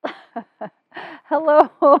Hello,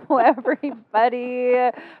 everybody.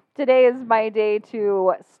 Today is my day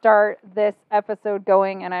to start this episode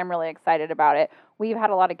going, and I'm really excited about it. We've had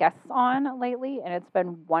a lot of guests on lately, and it's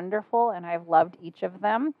been wonderful, and I've loved each of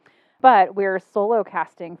them. But we're solo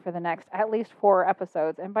casting for the next at least 4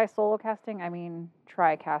 episodes. And by solo casting, I mean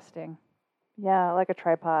tri-casting. Yeah, like a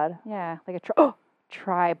tripod. Yeah, like a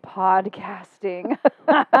tripod casting.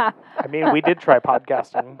 I mean, we did try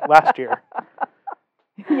podcasting last year.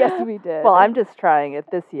 Yes, we did. Well, I'm just trying it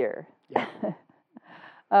this year. Yeah.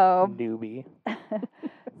 Oh, Newbie.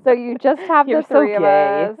 so you just have You're the so three of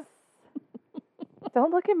gay. us.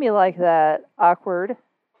 Don't look at me like that. Awkward.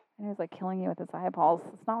 And he's like killing you with his eyeballs.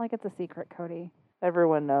 It's not like it's a secret, Cody.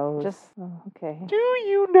 Everyone knows. Just Oh, okay. Do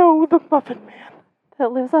you know the Muffin Man?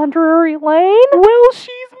 That lives on Drury Lane? Well, she's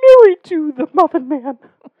married to the Muffin Man.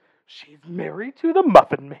 She's married to the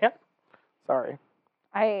Muffin Man. Sorry.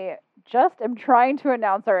 I just am trying to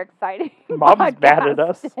announce our exciting Mom's mad at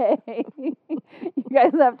us. podcast day. You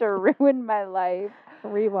guys have to ruin my life.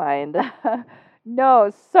 Rewind.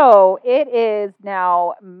 No, so it is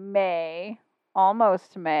now May,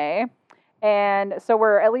 almost May. And so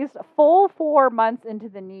we're at least a full 4 months into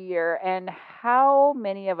the new year. And how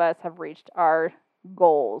many of us have reached our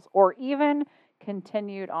goals or even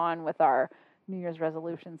continued on with our New Year's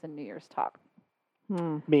resolutions and New Year's talk?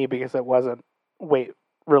 Me, because it wasn't weight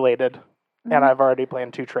related. And Mhm. I've already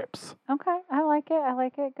planned 2 trips. Okay, I like it. I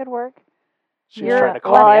like it. Good work. She's You're- trying to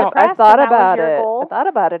well, call me I'm out. impressed. I thought and that was about your it. goal? I thought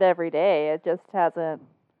about it every day. It just hasn't,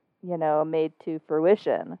 made to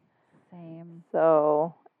fruition. Same.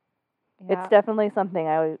 So Yeah. it's definitely something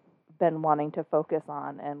I've been wanting to focus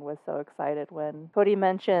on and was so excited when Cody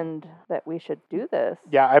mentioned that we should do this.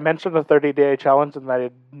 Yeah, I mentioned a 30-day challenge and I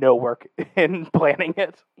did no work in planning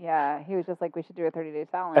it. Yeah, he was just like, we should do a 30-day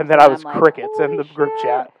challenge. And then I I'm was like, crickets in the "Holy group shit."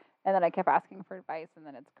 chat. And then I kept asking for advice, and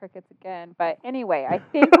then it's crickets again. But anyway, I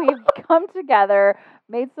think we've come together,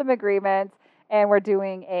 made some agreements, and we're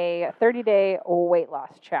doing a 30-day weight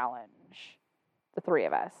loss challenge. The 3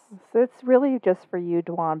 of us. So it's really just for you,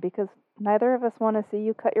 Dwan, because neither of us want to see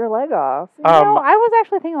you cut your leg off. You know, I was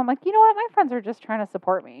actually thinking, I'm like, you know what? My friends are just trying to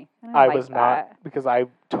support me. And I like was that. not, because I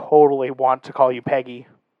totally want to call you Peggy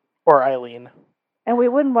or Eileen And we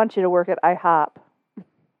wouldn't want you to work at IHOP.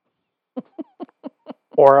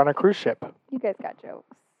 or on a cruise ship. You guys got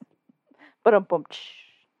jokes. But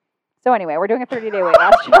So anyway, we're doing a 30-day weight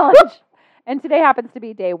loss challenge, and today happens to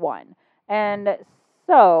be day 1. And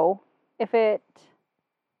so if you're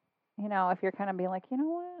kind of being like, you know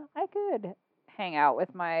what, I could hang out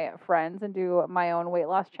with my friends and do my own weight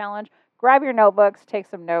loss challenge, grab your notebooks, take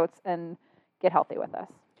some notes, and get healthy with us.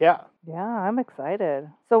 Yeah. yeah, I'm excited.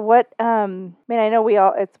 So what? I know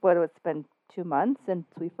it's been 2 months since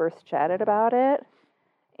we first chatted about it,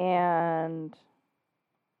 and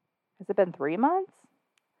has it been 3 months?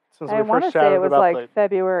 Since I we want to first say chatted it was about like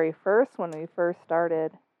February 1st when we first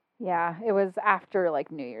started. Yeah, it was after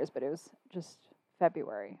like New Year's, but it was just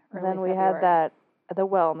February. And then we had the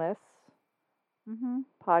wellness Mm-hmm.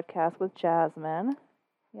 podcast with Jasmine.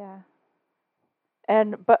 Yeah.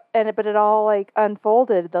 But it all like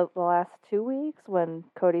unfolded the last 2 weeks when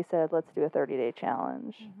Cody said, let's do a 30-day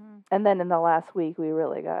challenge. Mm-hmm. And then in the last week, we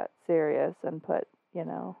really got serious and put,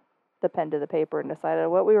 the pen to the paper and decided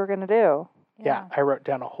what we were going to do. Yeah, I wrote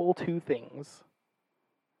down a whole 2 things.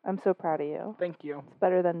 I'm so proud of you. Thank you. It's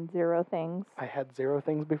better than 0 things. I had 0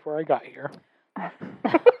 things before I got here.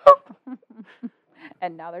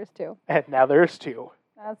 And now there's 2. And now there's 2.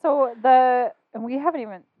 And we haven't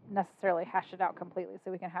even necessarily hashed it out completely, so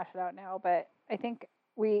we can hash it out now. But I think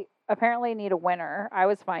we apparently need a winner. I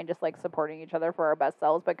was fine just like supporting each other for our best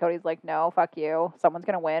selves, but Cody's like, no, fuck you. Someone's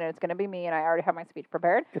gonna win, and it's gonna be me, and I already have my speech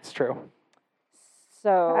prepared. It's true.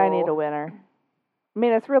 So I need a winner. I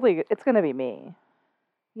mean, it's going to be me.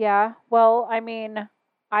 Yeah. Well, I mean,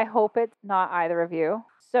 I hope it's not either of you.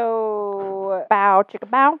 So Bow, chicka,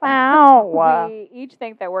 bow, bow. we each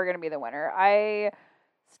think that we're gonna be the winner. I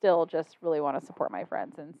still just really want to support my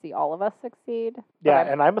friends and see all of us succeed. Yeah,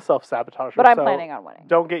 and I'm a self-sabotager. But I'm so planning on winning.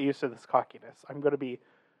 Don't get used to this cockiness. I'm going to be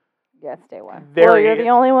Yes, day 1. very... Well, you're the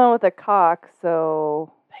only one with a cock,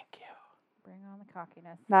 so Thank you. Bring on the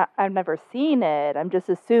cockiness. I've never seen it. I'm just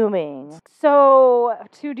assuming. So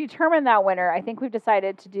to determine that winner, I think we've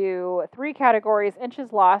decided to do 3 categories: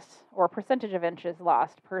 inches lost, or percentage of inches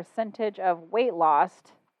lost, percentage of weight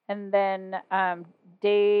lost, and then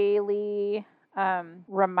daily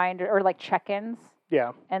reminder or like check-ins,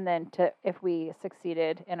 Yeah. and then if we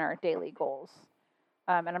succeeded in our daily goals.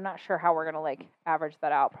 And I'm not sure how we're gonna like average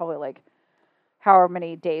that out. Probably like however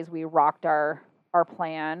many days we rocked our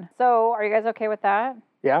plan. So are you guys okay with that?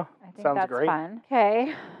 Yeah. I think Sounds that's great. fun.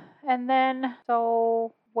 Okay. And then,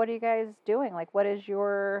 so what are you guys doing? Like, what is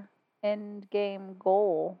your end game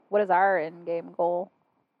goal? What is our end game goal?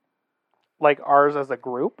 Like ours as a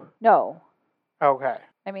group? No, Okay.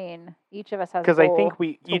 I mean, each of us has a Because I goal think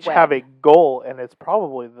we to each have a win. goal, and it's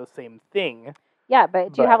probably the same thing. Yeah,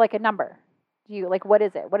 but do you have but- like a number? Do you like what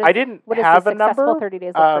is it? What is I didn't what is have the a successful number, 30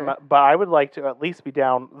 days look for? but I would like to at least be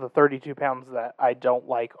down the 32 pounds that I don't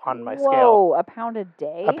like on my scale. Whoa, a pound a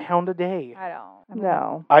day? A pound a day. I don't.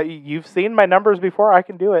 No. You've seen my numbers before. I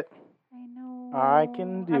can do it. I know. I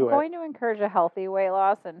can do I'm it. going to encourage a healthy weight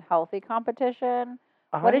loss and healthy competition.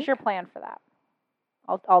 What is your plan for that?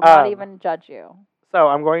 I'll not even judge you. So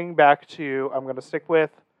I'm going back to. I'm going to stick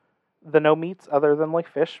with the no meats other than like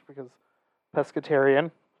fish because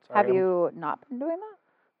pescatarian. Sorry, Have you not been doing that?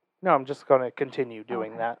 No, I'm just going to continue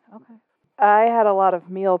doing Okay. that. Okay. I had a lot of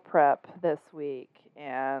meal prep this week,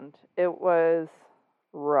 and it was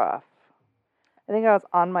rough. I think I was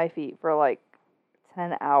on my feet for like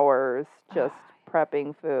 10 hours just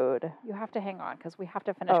prepping food. You have to hang on because we have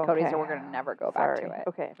to finish Cody's or we're going to never go back to it.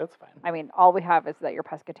 Okay. That's fine. I mean, all we have is that you're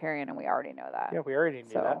pescatarian and we already know that. Yeah, we already knew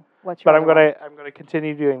so that. what's your But other I'm gonna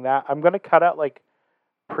continue doing that. I'm gonna cut out like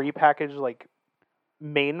prepackaged like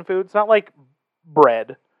main foods, not like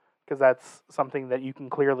bread, because that's something that you can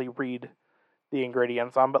clearly read the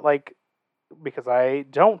ingredients on. But like because I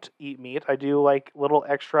don't eat meat, I do like little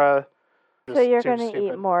extra. So just you're too going to eat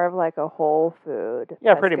stupid. more of like a whole food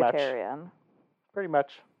Yeah, pretty much. pescatarian. Pretty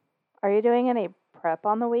much. Are you doing any prep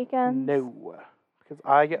on the weekends? No, because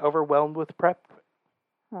I get overwhelmed with prep.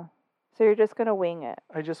 So you're just going to wing it.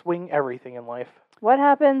 I just wing everything in life. What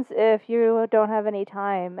happens if you don't have any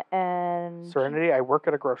time and Serenity, I work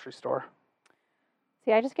at a grocery store.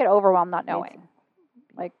 See, I just get overwhelmed not Me too. knowing.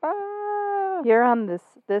 Like, you're on this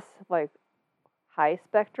like high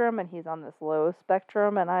spectrum and he's on this low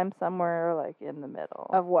spectrum and I'm somewhere like in the middle.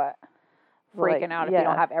 of what? Like, Freaking out if you yeah.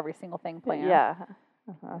 don't have every single thing planned. Yeah.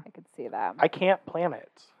 Uh-huh. I could see that. I can't plan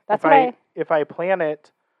it. That's if what if I plan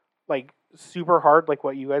it like super hard like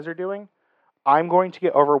what you guys are doing, I'm going to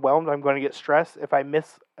get overwhelmed. I'm going to get stressed. If I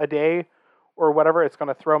miss a day or whatever, it's going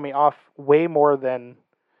to throw me off way more than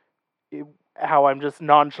how I'm just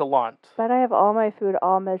nonchalant. But I have all my food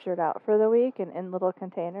all measured out for the week and in little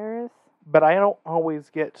containers. But I don't always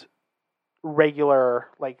get regular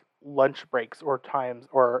like lunch breaks or times,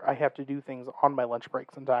 or I have to do things on my lunch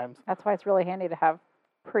breaks and times. That's why it's really handy to have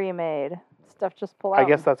Pre-made. stuff just pull out. I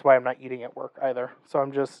guess that's why I'm not eating at work either. So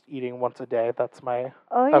I'm just eating once a day. That's my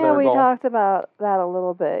Oh yeah, Other we goal. talked about that a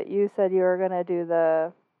little bit. You said you were gonna do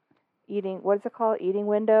the eating. What is it called? Eating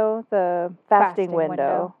window. The fasting, Fasting window.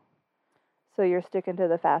 window. So you're sticking to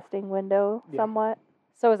the fasting window Yeah. somewhat.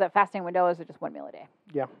 So is it fasting window or is it just 1 meal a day?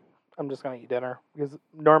 I'm just going to eat dinner because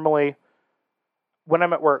normally when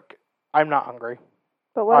I'm at work, I'm not hungry.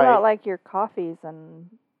 But what I- about like your coffees and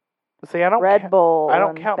See, I don't Red Bull? I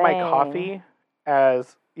don't and count my Bang? coffee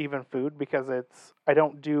as even food because I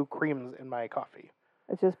don't do creams in my coffee.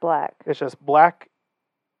 It's just black. It's just black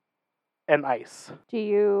and ice. Do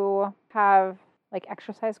you have like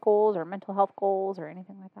exercise goals or mental health goals or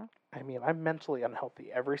anything like that? I mean, I'm mentally unhealthy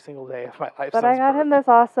every single day of my life. But since I got him birth. this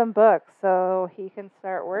awesome book, so he can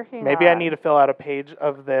start working. Maybe I on need to fill out a page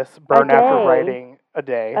of this burn after day. writing a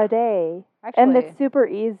day. a day. Actually, And it's super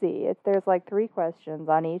easy. There's like 3 questions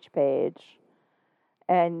on each page,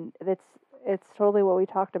 and it's totally what we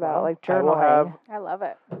talked about, Well, like I will journaling. have I love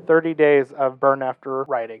it. 30 days of burn after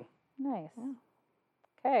writing. Nice.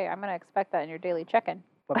 Okay, I'm gonna expect that in your daily check-in.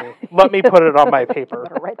 Let me put it on my I'm paper.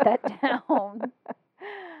 gonna write that down.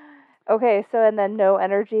 Okay, so and then no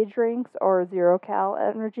energy drinks or 0-cal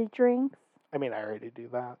energy drinks. I mean, I already do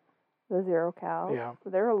that. The 0-cal. Yeah.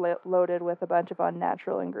 They're loaded with a bunch of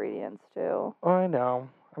unnatural ingredients too. Oh, I know.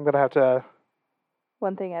 I'm gonna have to.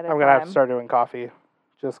 One thing at a I'm time. gonna have to start doing coffee.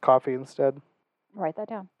 Just coffee instead. Write that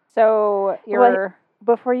down. So you're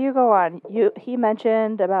Before you go on, he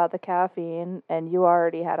mentioned about the caffeine, and you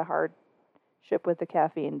already had a hardship with the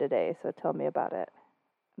caffeine today. So tell me about it.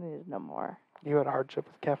 I need to know more. You had a hardship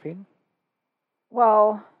with caffeine.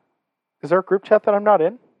 well. Is there a group chat that I'm not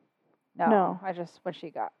in? No, No. I just when she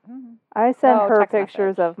got. I sent Oh, her text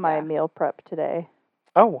pictures message, of my yeah. meal prep today.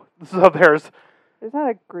 Oh, so there's. There's not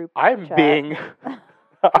a group. I'm chat. being.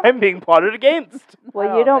 I'm being plotted against. Well,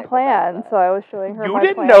 I you don't think that plan, so I was showing her. You my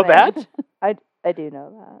didn't know planning. that. I do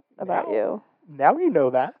know that about Now. you. Now you know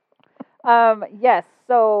that. Yes.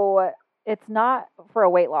 So it's not for a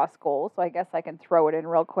weight loss goal, so I guess I can throw it in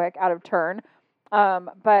real quick out of turn.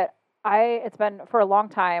 But it's been for a long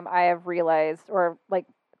time. I have realized, or like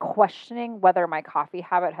questioning whether my coffee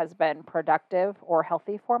habit has been productive or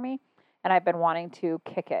healthy for me, and I've been wanting to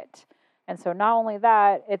kick it. And so not only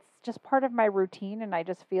that, it's just part of my routine, and I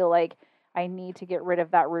just feel like I need to get rid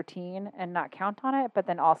of that routine and not count on it, but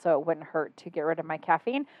then also it wouldn't hurt to get rid of my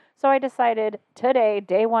caffeine. So I decided today,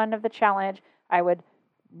 day 1 of the challenge, I would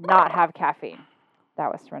not have caffeine.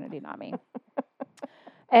 That was Serenity, not me.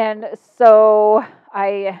 And so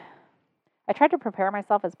I tried to prepare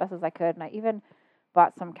myself as best as I could, and I even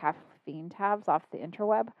bought some caffeine tabs off the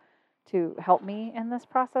interweb to help me in this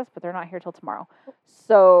process, but they're not here till tomorrow.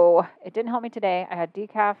 So it didn't help me today. I had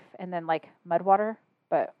decaf and then like mud water,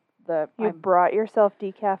 but You brought yourself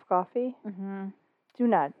decaf coffee? Mm-hmm. Do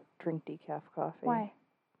not drink decaf coffee. Why?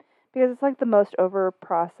 Because it's like the most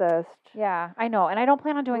over-processed. Yeah, I know, and I don't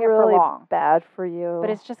plan on doing really it for long. Bad for you. But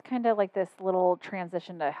it's just kind of like this little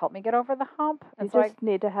transition to help me get over the hump. And you so just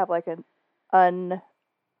need to have like an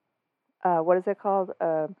what is it called?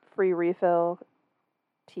 Free refill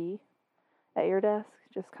tea at your desk.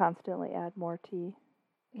 Just constantly add more tea.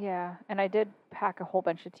 yeah, and I did pack a whole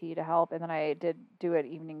bunch of tea to help, and then I did do an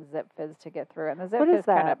evening Zip Fizz to get through it. And the Zip What is Fizz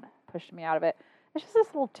kind of that? pushed me out of it. It's just this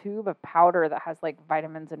little tube of powder that has like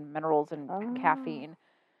vitamins and minerals and Oh. caffeine.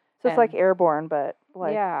 So it's like And- airborne, but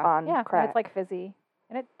like yeah, on yeah, crack. and it's like fizzy,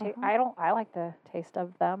 and it Mhm. I like the taste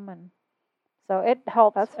of them, and so it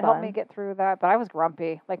helped. That's It helped me fun. get through that. But I was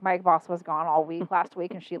grumpy. Like my boss was gone all week last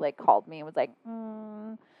week, and she like called me and was like,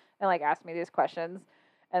 and like asked me these questions,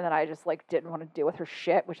 and then I just like didn't want to deal with her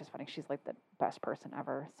shit, which is funny. She's like the best person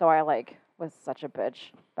ever. So I like was such a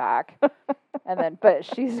bitch back, and then but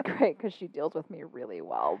she's great because she deals with me really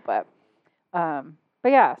well. But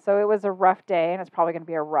yeah, so it was a rough day, and it's probably going to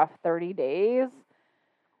be a rough 30 days.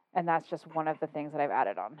 And that's just one of the things that I've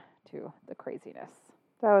added on to the craziness.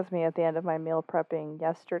 That was me at the end of my meal prepping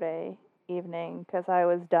yesterday evening because I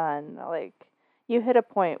was done. Like, you hit a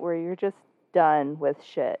point where you're just done with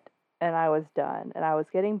shit. And I was done. And I was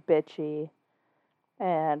getting bitchy.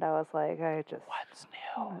 And I was like, I just What's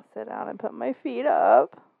want new? to sit down and put my feet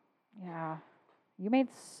up. Yeah. You made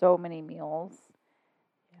so many meals.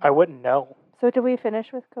 I wouldn't know. So, did we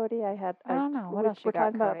finish with Cody? I don't know. What else you we're got,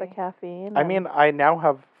 talking about the Cody? caffeine. I and- mean, I now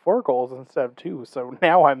have 4 goals instead of 2, so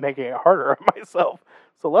now I'm making it harder on myself.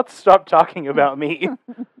 So let's stop talking about me.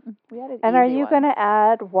 We had an And are easy you one. going to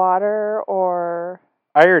add water or.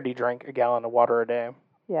 I already drank a gallon of water a day.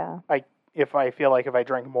 Yeah. If I feel like if I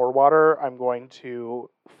drink more water, I'm going to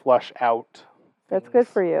flush out. That's good things.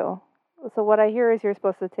 for you. So what I hear is you're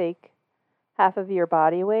supposed to take half of your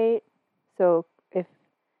body weight. So if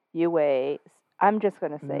you weigh, I'm just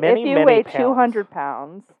going to say, Many, if you many weigh pounds. 200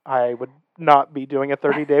 pounds, I would not be doing a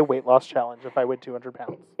 30-day weight loss challenge if I weighed 200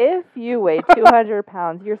 pounds. if you weigh 200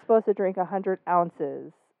 pounds, you're supposed to drink 100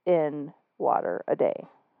 ounces in water a day.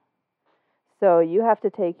 So you have to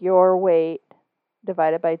take your weight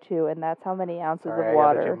divided by 2, and that's how many ounces Sorry, of I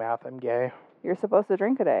gotta do water math. I'm gay. you're supposed to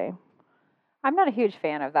drink a day. I'm not a huge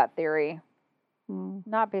fan of that theory. Mm.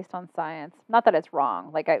 Not based on science. Not that it's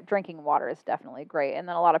wrong. Like drinking water is definitely great, and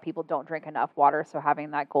then a lot of people don't drink enough water. So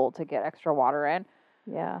having that goal to get extra water in.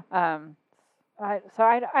 Yeah.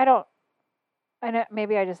 I don't. I know,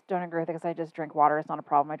 maybe I just don't agree with it because I just drink water. It's not a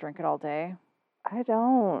problem. I drink it all day. I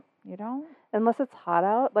don't. You don't? Unless it's hot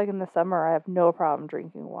out, like in the summer, I have no problem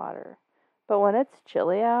drinking water. But when it's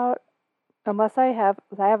chilly out, unless I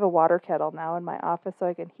have a water kettle now in my office so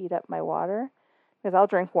I can heat up my water, because I'll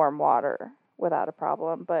drink warm water without a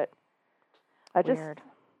problem. But I Weird.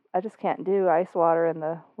 just can't do ice water in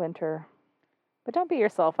the winter. But don't beat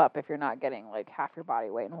yourself up if you're not getting like half your body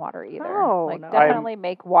weight in water either. No, like no. definitely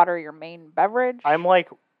make water your main beverage. I'm like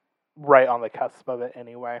right on the cusp of it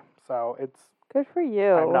anyway, so Good for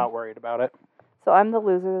you. I'm not worried about it. So I'm the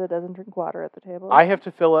loser that doesn't drink water at the table. I have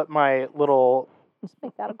to fill up my little Just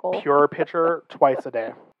make that a goal. pure pitcher twice a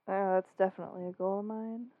day. That's definitely a goal of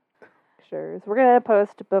mine. Pictures. We're gonna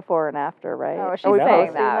post before and after, right? Oh, she's Are we No. saying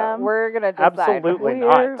posting that. them? We're gonna decide. Absolutely We're,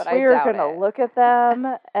 not. But I we're doubt gonna it. look at them,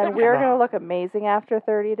 and we're No. gonna look amazing after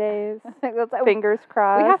 30 days. That's- Fingers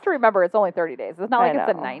crossed. we have to remember it's only 30 days. It's not I like it's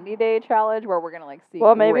a know. 90-day challenge where we're gonna like see.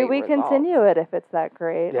 Well, maybe great we results. continue it if it's that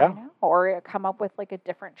great. Yeah. I know. Or come up with like a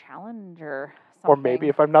different challenge or something. Or maybe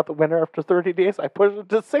if I'm not the winner after 30 days, I push it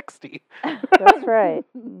to 60. That's right.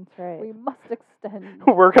 That's right. We must extend.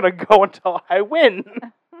 We're going to go until I win.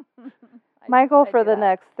 My goal I for do the that.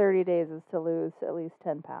 next 30 days is to lose at least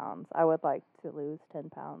 10 pounds. I would like to lose 10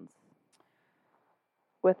 pounds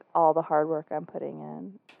with all the hard work I'm putting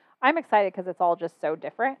in. I'm excited because it's all just so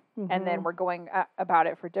different, and then Mhm. we're going about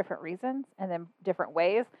it for different reasons, and then different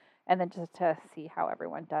ways, and then just to see how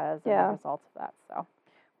everyone does and Yeah. the results of that. So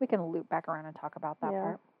we can loop back around and talk about that Yeah.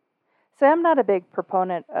 part. So I'm not a big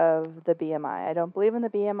proponent of the BMI. I don't believe in the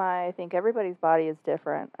BMI. I think everybody's body is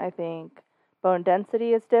different. I think bone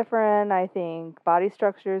density is different. I think body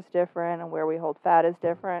structure is different, and where we hold fat is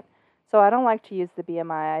different. So I don't like to use the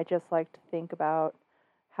BMI. I just like to think about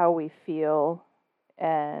how we feel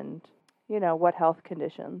and, what health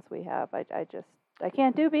conditions we have. I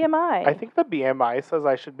can't do BMI. I think the BMI says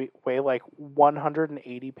I should weigh like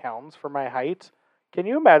 180 pounds for my height. Can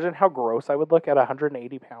you imagine how gross I would look at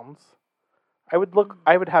 180 pounds? I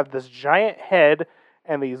would have this giant head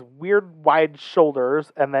and these weird wide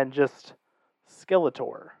shoulders and then just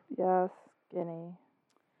Skeletor. Yeah, skinny.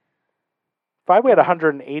 If I weighed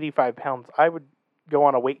 185 pounds, I would go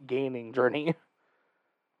on a weight gaining journey.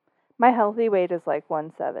 My healthy weight is like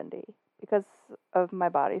 170 because of my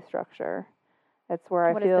body structure. It's where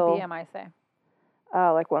I What feel. does the BMI say?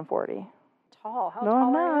 Like 140. Tall. How No, tall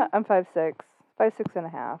I'm are you? not. I'm 5'6",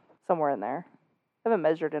 5'6.5", somewhere in there. I haven't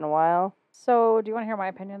measured in a while. So, do you want to hear my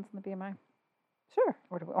opinions on the BMI? Sure.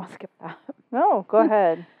 Or do we want to skip that? No, go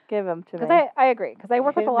ahead. Give them to me. Because I agree. Because I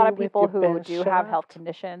work with Hit a lot me of with people your who best do have health shot.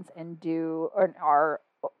 conditions and are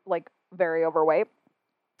like very overweight.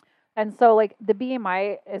 And so like the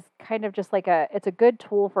BMI is kind of just like it's a good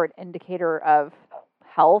tool for an indicator of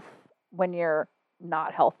health when you're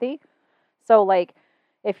not healthy. So like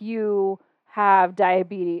if you have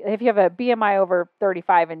diabetes, if you have a BMI over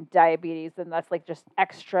 35 and diabetes, then that's like just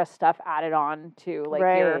extra stuff added on to like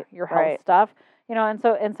Right, your health right. stuff, and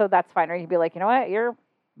so that's fine. Or you can be like, you know what, you're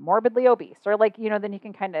morbidly obese, or like, then you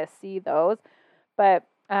can kind of see those, but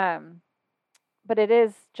it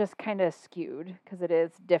is just kind of skewed because it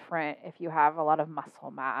is different if you have a lot of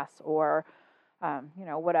muscle mass or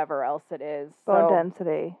whatever else it is. Bone So,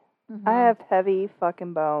 density. mhm. I have heavy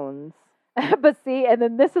fucking bones. But see, and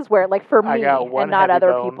then this is where, like, for I me got one and not heavy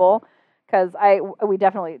other bone. people, because we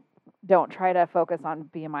definitely don't try to focus on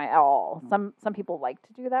BMI at all. Some people like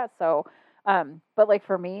to do that. So, but like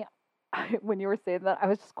for me, when you were saying that, I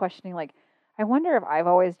was just questioning, like, I wonder if I've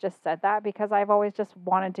always just said that because I've always just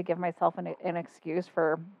wanted to give myself an excuse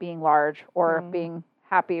for being large or Mm. being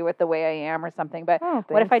happy with the way I am or something. But I don't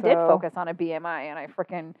think what if I did so. focus on a BMI and I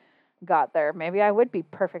freaking got there? Maybe I would be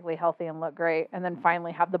perfectly healthy and look great and then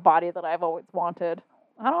finally have the body that I've always wanted.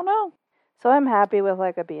 I don't know. So I'm happy with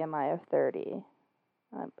like a BMI of 30.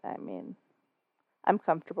 I mean, I'm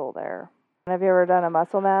comfortable there. Have you ever done a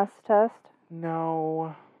muscle mass test?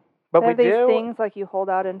 No. But They we have these do. things like you hold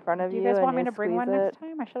out in front of Do you. you guys and want me you to bring squeeze one it. next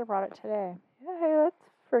time? I should have brought it today. Yeah, hey, that's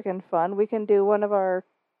freaking fun. We can do one of our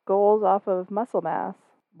goals off of muscle mass.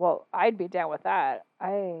 Well, I'd be down with that.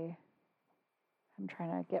 I'm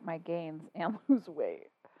trying to get my gains and lose weight.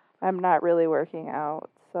 I'm not really working out,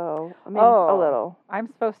 so I mean Oh. a little. I'm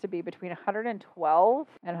supposed to be between 112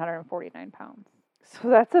 and 149 pounds. So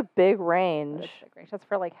that's a big That range. is a big range. That's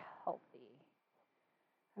for like healthy.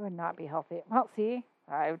 I would not be healthy. Well, see,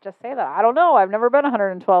 I would just say that. I don't know. I've never been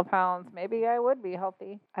 112 pounds. Maybe I would be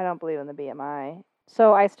healthy. I don't believe in the BMI.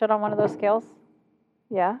 So I stood on one of those scales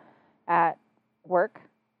Yeah. at work.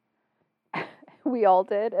 We all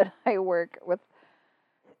did, and I work with.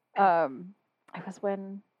 It was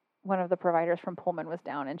when one of the providers from Pullman was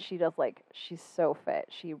down, and she's so fit.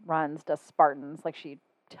 She runs, does Spartans, like she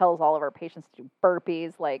tells all of her patients to do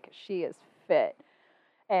burpees. Like she is fit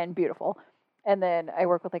and beautiful. And then I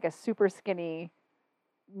work with like a super skinny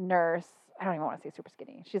nurse. I don't even want to say super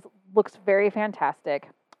skinny. She looks very fantastic,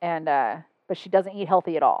 and but she doesn't eat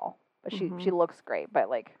healthy at all. But she Mhm. looks great. But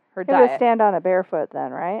like her You have to diet, stand on it barefoot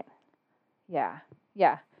then, right? yeah.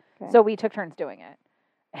 Okay. So we took turns doing it,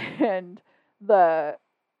 and the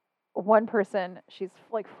one person, she's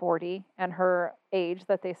like 40, and her age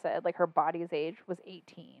that they said, like her body's age, was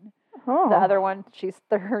 18. Oh. The other one, she's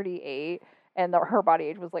 38, and her body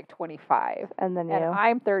age was like 25. And then you. And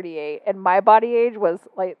I'm 38, and my body age was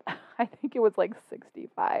like, I think it was like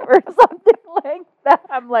 65 or something like that.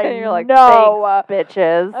 I'm like, and you're like, no. thanks,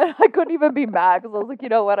 bitches. I couldn't even be mad because I was like, you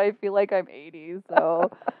know what? I feel like I'm 80,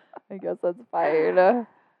 so I guess that's fine.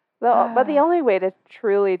 But the only way to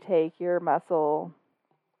truly take your muscle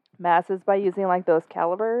mass is by using like those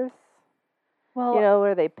calipers, Well,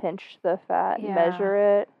 where they pinch the fat and Yeah.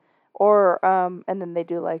 measure it, or and then they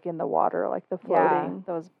do like in the water, like the yeah, floating.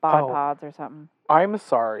 those bod Oh. pods or something. I'm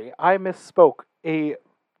sorry. I misspoke. A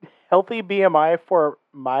healthy BMI for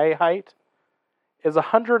my height is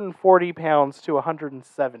 140 pounds to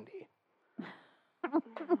 170.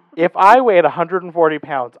 If I weighed 140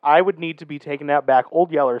 pounds, I would need to be taken out back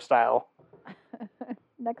Old Yeller style.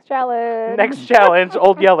 Next challenge. Next challenge,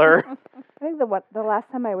 Old Yeller. I think the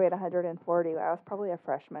last time I weighed 140, I was probably a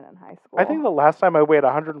freshman in high school. I think the last time I weighed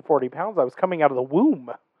 140 pounds, I was coming out of the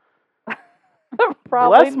womb.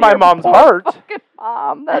 Probably Bless my near mom's poor heart. fucking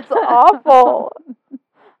Mom, that's awful.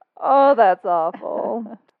 Oh, that's awful.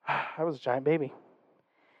 I was a giant baby.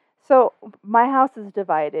 So my house is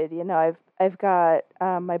divided. I've got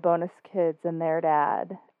my bonus kids and their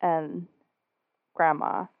dad and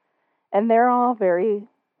grandma, and they're all very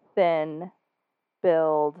thin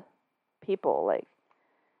build people. Like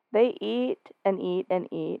they eat and eat and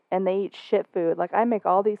eat, and they eat shit food. Like I make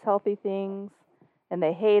all these healthy things, and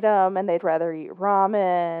they hate them, and they'd rather eat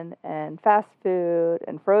ramen and fast food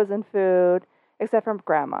and frozen food, except for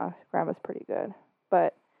grandma. Grandma's pretty good,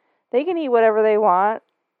 but they can eat whatever they want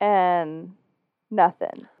and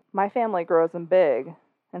nothing. My family grows them big,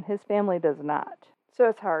 and his family does not. So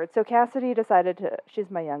it's hard. So Cassidy decided she's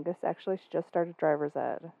my youngest actually, she just started driver's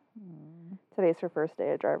ed. Today's her first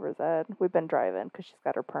day of driver's ed. We've been driving because she's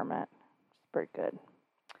got her permit. It's pretty good.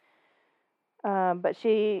 But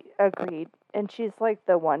she agreed, and she's like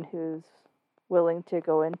the one who's willing to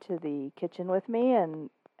go into the kitchen with me and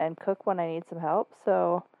cook when I need some help.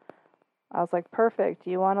 So I was like, perfect.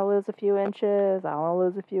 You want to lose a few inches? I want to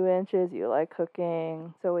lose a few inches. You like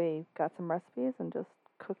cooking. So we got some recipes and just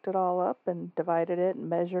cooked it all up and divided it and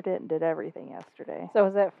measured it and did everything yesterday. So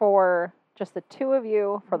is it for just the two of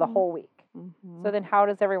you for the whole week? Mm-hmm. So then how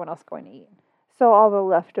does everyone else going to eat? So all the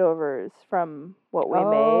leftovers from what we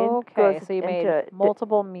made. Okay, goes so you made into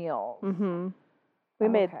multiple meals. Mm-hmm.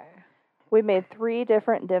 Okay. We made 3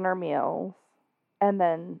 different dinner meals, and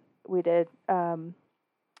then we did.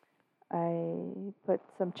 I put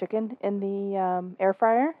some chicken in the air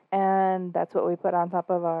fryer, and that's what we put on top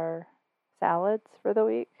of our salads for the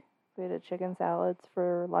week. We did chicken salads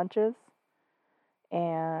for lunches,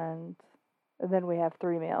 and then we have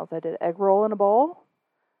 3 meals. I did egg roll in a bowl.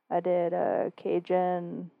 I did a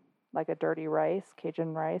Cajun, like a dirty rice,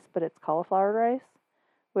 Cajun rice, but it's cauliflower rice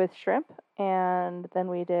with shrimp. And then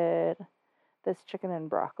we did this chicken and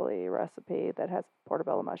broccoli recipe that has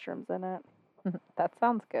portobello mushrooms in it. That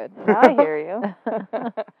sounds good. Now I hear you.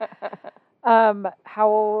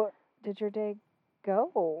 How did your day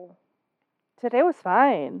go? Today was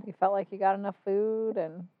fine. You felt like you got enough food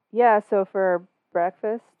and Yeah, so for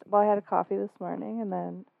breakfast, well, I had a coffee this morning, and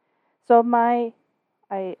then, so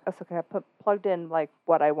I plugged in like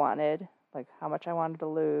what I wanted, like how much I wanted to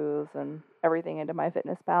lose and everything into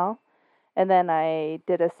MyFitnessPal. And then I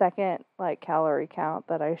did a second like calorie count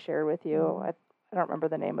that I shared with you. I don't remember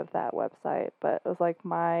the name of that website, but it was like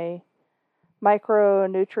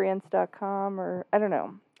micronutrients.com or I don't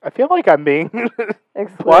know. I feel like I'm being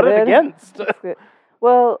Excluded. plotted against.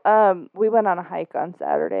 Well, we went on a hike on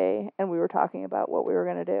Saturday, and we were talking about what we were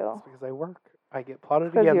going to do. It's because I work. I get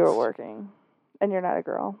plotted Because against. you were working, and you're not a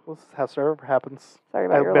girl. Well, this is how stuff happens. Sorry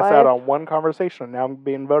about your I miss life. out on one conversation. Now I'm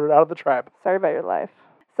being voted out of the tribe. Sorry about your life.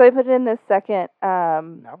 So I put in this second Now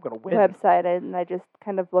I'm going to win. website, and I just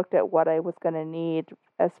kind of looked at what I was going to need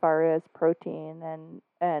as far as protein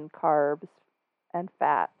and carbs and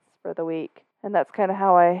fats for the week. And that's kind of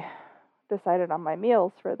how I decided on my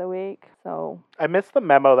meals for the week. So I missed the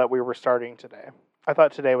memo that we were starting today. I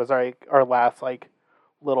thought today was our last like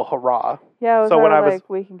little hurrah. yeah, it was So when I was- like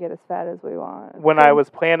we can get as fat as we want. When I was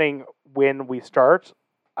planning when we start,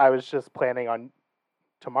 I was just planning on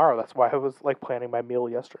tomorrow. That's why I was like planning my meal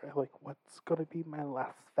yesterday. Like, what's gonna be my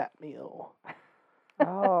last fat meal?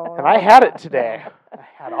 oh, And I had it today. I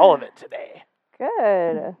had all of it today.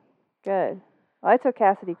 Good. Well, I took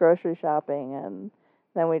Cassidy grocery shopping, and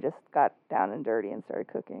then we just got down and dirty and started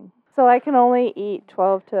cooking. So I can only eat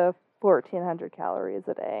 12 to 1,400 calories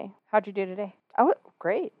a day. How'd you do today? Oh,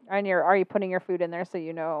 great. And are you putting your food in there so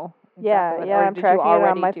you know? Yeah, exactly yeah, or I'm did you tracking it on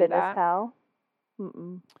already my do that? FitnessPal.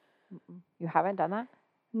 Mm-mm. You haven't done that?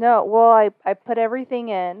 No, well, I put everything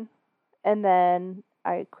in, and then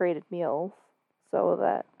I created meals so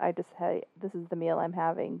that I just had, this is the meal I'm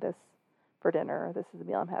having this for dinner, this is the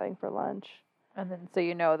meal I'm having for lunch. And then so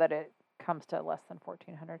you know that it comes to less than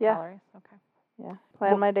 1,400 Yeah. calories. Okay. Yeah,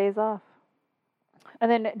 plan my days off. And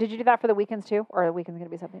then did you do that for the weekends too, or the weekend's gonna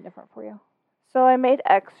be something different for you? So I made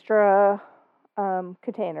extra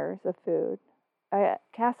containers of food.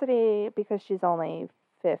 Cassidy, because she's only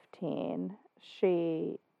 15,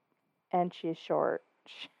 she's short.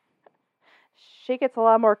 She gets a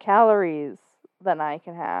lot more calories than I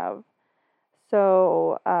can have.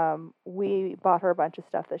 So we bought her a bunch of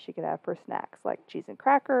stuff that she could have for snacks, like cheese and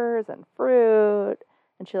crackers and fruit,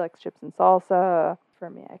 and she likes chips and salsa. For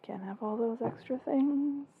me, I can't have all those extra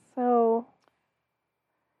things. So,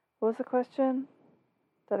 what was the question?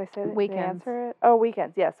 Did I say that? Weekends. Did I answer it? Oh,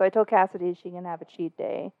 weekends. Yeah. So I told Cassidy she can have a cheat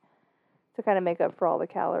day to kind of make up for all the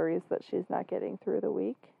calories that she's not getting through the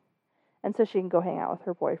week. And so she can go hang out with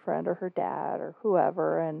her boyfriend or her dad or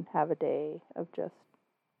whoever and have a day of just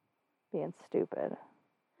being stupid.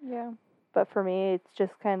 Yeah. But for me, it's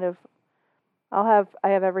just kind of, I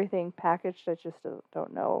have everything packaged. I just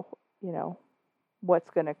don't know, what's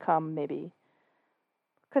going to come maybe.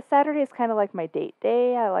 Because Saturday is kind of like my date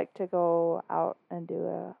day. I like to go out and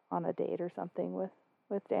on a date or something with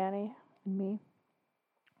Danny. And me.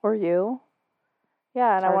 Or you.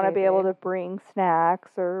 Yeah, and I Our want to date be able day. to bring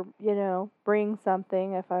snacks or, bring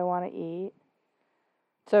something if I want to eat.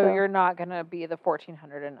 So So- you're not gonna be the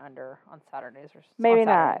 1400 and under on Saturdays or Maybe on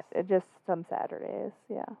not. Saturdays. Just some Saturdays.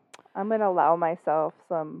 Yeah. I'm going to allow myself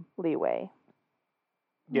some leeway.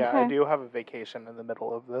 Yeah, I Okay. do have a vacation in the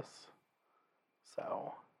middle of this.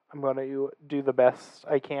 So I'm going to do the best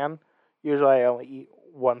I can. Usually I only eat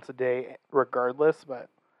once a day regardless, but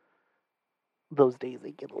those days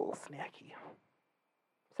they get a little snacky.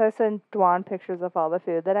 So I sent Dwan pictures of all the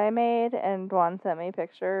food that I made, and Dwan sent me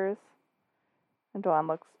pictures. And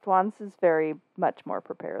Dwan's is very much more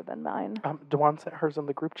prepared than mine. Dwan sent hers in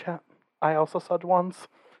the group chat. I also saw Dwan's.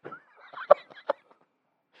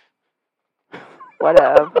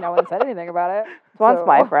 Whatever. No one said anything about it. Dwan's so-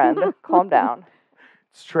 my friend. Calm down.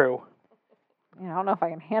 It's true. I don't know if I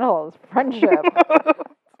can handle this friendship.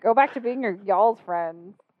 Go back to being y'all's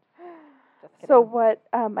friends. Just kidding. So what?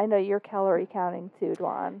 I know you're calorie counting too,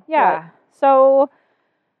 Dwan. Yeah. So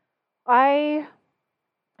I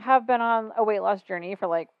have been on a weight loss journey for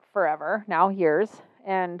like forever now, years.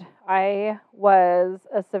 And I was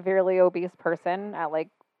a severely obese person at like,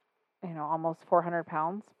 almost 400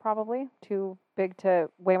 pounds, probably too big to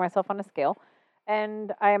weigh myself on a scale.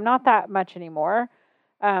 And I am not that much anymore.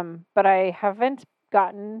 But I haven't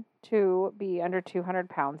gotten to be under 200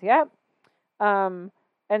 pounds yet.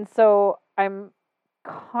 And so I'm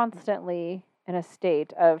constantly in a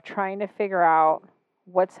state of trying to figure out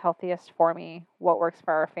what's healthiest for me, what works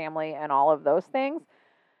for our family, and all of those things.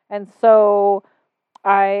 And so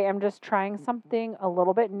I am just trying something a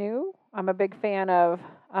little bit new. I'm a big fan of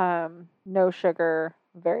no sugar,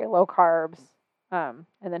 very low carbs, and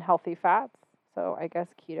then healthy fats. So I guess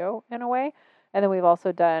keto in a way. And then we've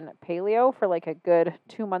also done paleo for like a good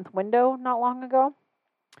 2-month window not long ago.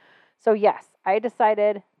 So yes, I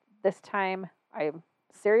decided this time I'm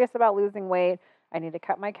serious about losing weight. I need to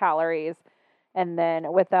cut my calories. And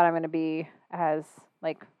then with that, I'm going to be as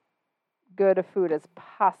like good a food as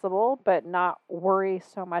possible, but not worry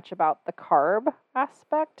so much about the carb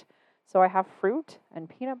aspect. So I have fruit and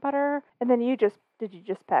peanut butter. And then did you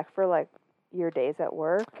just pack for like your days at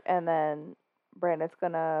work, and then Brandon's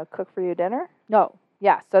gonna cook for you dinner? No,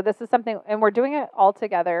 yeah. So this is something, and we're doing it all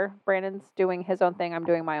together. Brandon's doing his own thing. I'm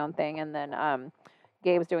doing my own thing, and then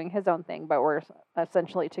Gabe's doing his own thing. But we're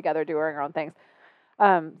essentially together doing our own things.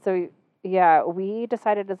 So yeah, we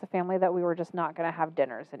decided as a family that we were just not going to have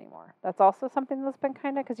dinners anymore. That's also something that's been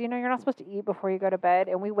kind of because you're not supposed to eat before you go to bed,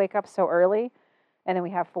 and we wake up so early, and then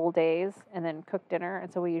we have full days, and then cook dinner,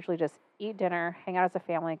 and so we usually just eat dinner, hang out as a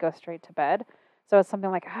family, go straight to bed. So it's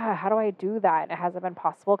something like, how do I do that? And it hasn't been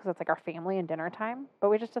possible because it's like our family and dinner time. But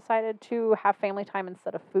we just decided to have family time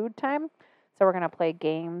instead of food time. So we're going to play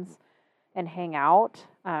games and hang out.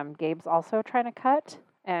 Gabe's also trying to cut.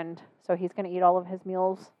 And so he's going to eat all of his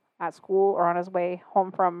meals at school or on his way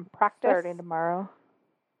home from practice. Starting tomorrow.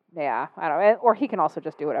 Yeah, I don't know. Or he can also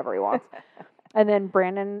just do whatever he wants. And then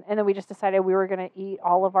Brandon, and then we just decided we were going to eat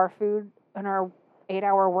all of our food in our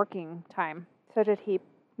 8-hour working time. So did he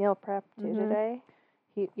meal prep too Mhm. today?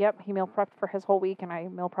 He meal prepped for his whole week, and I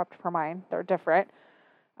meal prepped for mine. They're different.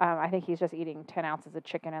 I think he's just eating 10 ounces of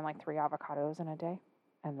chicken and like 3 avocados in a day.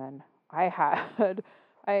 And then I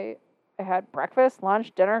had breakfast,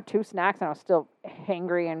 lunch, dinner, 2 snacks, and I was still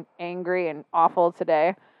hangry and angry and awful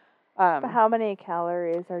today. But how many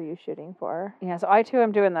calories are you shooting for? Yeah, so I too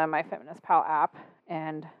am doing the MyFitnessPal app,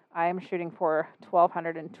 and I am shooting for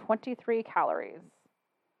 1,223 calories.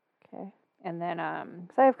 Okay. And then,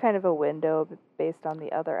 Because I have kind of a window based on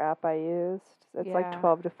the other app I used. It's like Yeah.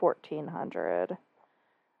 12 to 1,400.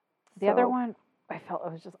 the other So- one, I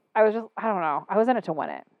was just, I don't know. I was in it to win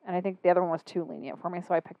it. And I think the other one was too lenient for me,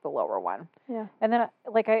 so I picked the lower one. Yeah. And then,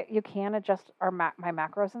 you can adjust my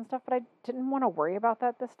macros and stuff, but I didn't want to worry about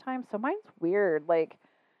that this time. So mine's weird. Like,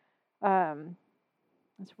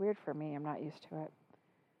 it's weird for me. I'm not used to it.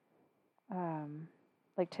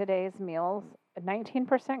 Like today's meals,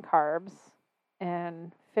 19% carbs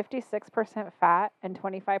and 56% fat and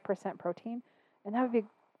 25% protein. And that would be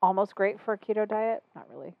almost great for a keto diet. Not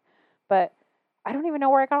really. But I don't even know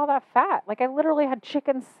where I got all that fat. Like I literally had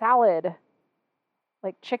chicken salad,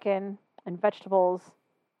 like chicken and vegetables.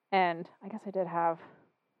 And I guess I did have,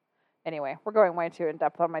 anyway, we're going way too in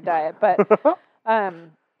depth on my diet, but,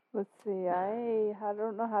 Let's see. I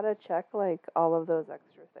don't know how to check like all of those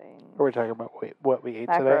extra things. Are we talking about what we ate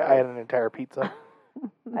today? I had Macros. an entire pizza.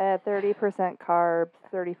 I had 30% carbs,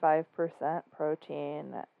 35%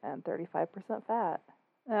 protein, and 35% fat.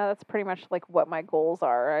 Yeah, that's pretty much like what my goals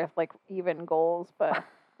are. I have like even goals, but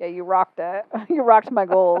yeah, you rocked it. You rocked my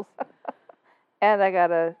goals. And I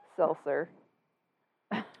got a seltzer.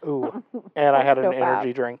 Ooh. And I had an No fat.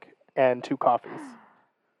 energy drink and 2 coffees.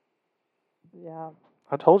 Yeah.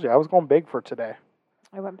 I told you I was going big for today.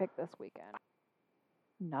 I went big this weekend.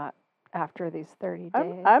 Not after these 30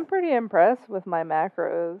 days. I'm pretty impressed with my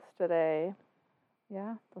macros today.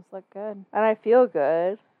 Yeah, those look good. And I feel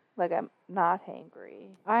good. Like I'm not hangry.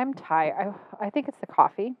 I'm tired. I think it's the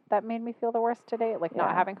coffee that made me feel the worst today, like not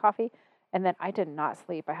Yeah. having coffee. And then I did not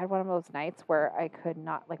sleep. I had one of those nights where I could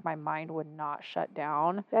not, like my mind would not shut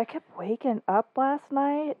down. Yeah, I kept waking up last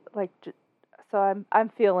night. So I'm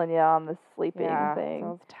feeling you on the sleeping Yeah, thing. so I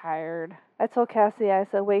was tired. I told Cassie, I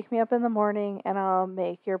said, wake me up in the morning and I'll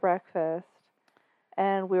make your breakfast.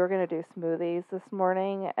 And we were going to do smoothies this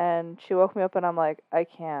morning. And she woke me up and I'm like, I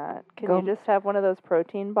can't. Can Go- you just have one of those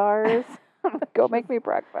protein bars? Go make me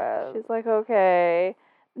breakfast. She's like, okay.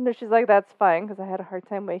 No, she's like, that's fine because I had a hard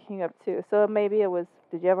time waking up too. So maybe it was,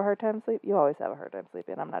 did you have a hard time sleeping? You always have a hard time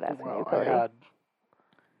sleeping. I'm not asking you, Well, Cody. I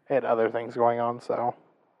had other things going on, so.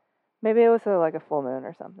 Maybe it was like a full moon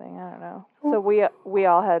or something. I don't know. So we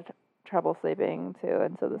all had trouble sleeping too.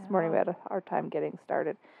 And so this morning we had a hard time getting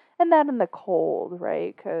started. And that in the cold,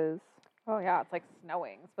 right? Because Oh, yeah, it's like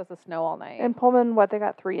snowing. It's supposed to snow all night. in Pullman, they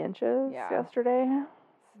got 3 inches Yeah. yesterday.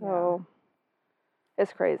 So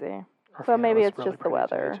it's crazy. Our So fan maybe was it's really just the pretty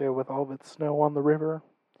today, weather. too, with all of its snow on the river.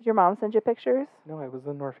 Did your mom send you pictures? No, I was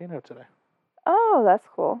in Norfino today. Oh, that's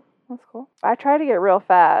cool. That's cool. I tried to get real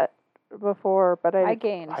fat before, but I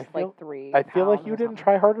gained I feel- like 3 I feel like pounds you or didn't something.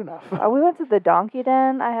 try hard enough. we went to the Donkey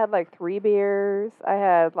Den. I had like 3 beers. I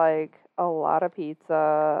had like a lot of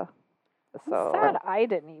pizza. I'm So sad I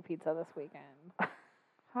didn't eat pizza this weekend.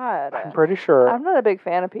 God. I'm pretty sure. I'm not a big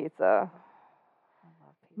fan of pizza. I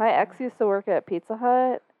love My pizza. ex used to work at Pizza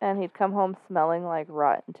Hut, and he'd come home smelling like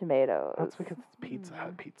rotten tomatoes. That's because it's Pizza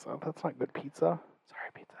Hut pizza. That's not good pizza. Sorry,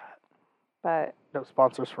 Pizza Hut. But No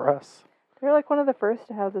sponsors for us. they're like one of the first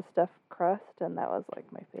to have the stuffed crust, and that was like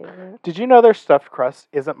my favorite. Did you know their stuffed crust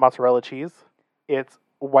isn't mozzarella cheese? It's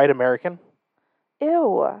white American.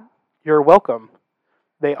 Ew. You're welcome.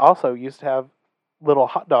 They also used to have little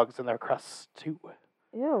hot dogs in their crusts too.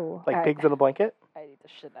 Ew. Like I- pigs in a blanket. I eat the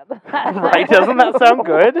shit out of that. Right? Doesn't that sound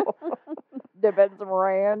good? Dip it in some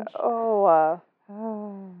ranch. Oh.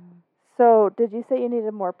 So, did you say you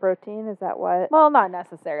needed more protein? Is that what? Well, not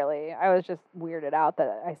necessarily. I was just weirded out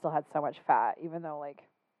that I still had so much fat, even though like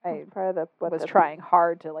I Probably was the trying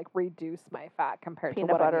hard to like reduce my fat compared peanut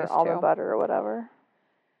to what butter, I'm used almond to. butter, or whatever.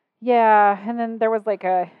 Yeah, and then there was like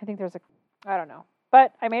I think there's I don't know,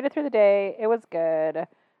 but I made it through the day. It was good.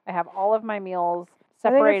 I have all of my meals I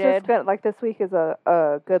think separated. it's just good. Like this week is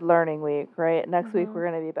a good learning week, right? Next week Mhm. we're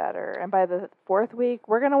going to be better, and by the 4th week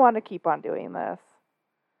we're going to want to keep on doing this.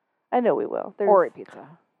 I know we will. Or eat pizza.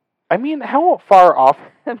 I mean, how far off?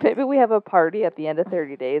 Maybe we have a party at the end of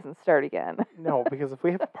 30 days and start again. No, because if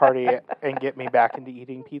we have a party and get me back into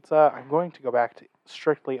eating pizza, I'm going to go back to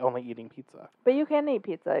strictly only eating pizza. But you can eat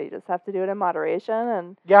pizza. You just have to do it in moderation,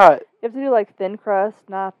 and Yeah, you have to do like thin crust,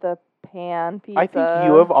 not the pan pizza. I think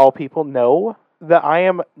you of all people know that I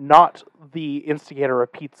am not the instigator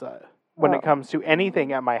of pizza when Oh. it comes to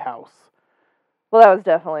anything at my house. Well, that was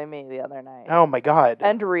definitely me the other night. Oh my god.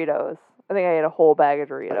 And Doritos. I think I ate a whole bag of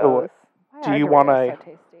Doritos. Oh, Why Do are you Doritos wanna- so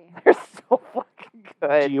tasty? They're so fucking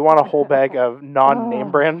good. Do you want a whole bag of non-name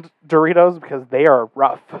Oh. brand Doritos? Because they are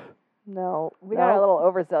rough. No. We got a little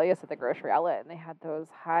overzealous at the grocery outlet, and they had those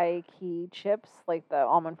high key chips, like the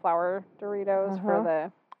almond flour Doritos Uh-huh. for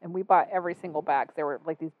the. And we bought every single bag. They were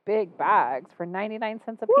like these big bags for 99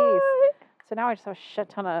 cents a piece. What? So now I just have a shit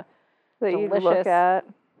ton of That you delicious look at.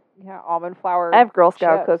 almond flour. I have Girl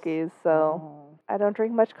Scout chips. cookies, so Oh. I don't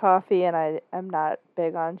drink much coffee, and I'm not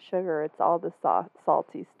big on sugar. It's all the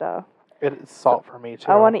salty stuff. It is salt for me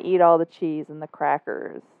too. I want to eat all the cheese and the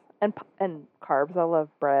crackers and carbs. I love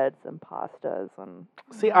breads and pastas and.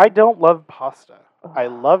 See, I don't love pasta. I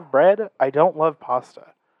Ugh. love bread. I don't love pasta.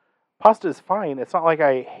 Pasta is fine. It's not like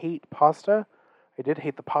I hate pasta. I did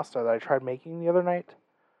hate the pasta that I tried making the other night.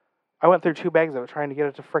 I went through 2 bags of it trying to get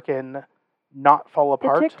it to frickin' not fall The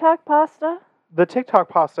apart. TikTok pasta. The TikTok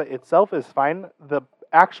pasta itself is fine. The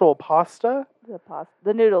actual pasta,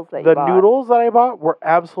 The noodles that the you bought. noodles that I bought were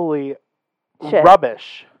absolutely Shit.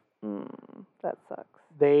 rubbish. That sucks.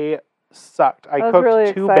 They sucked. I was cooked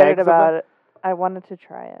really 2 excited bags about of them. it. I wanted to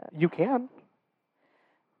try it. You can.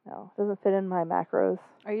 No, doesn't fit in my macros.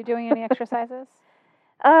 Are you doing any exercises?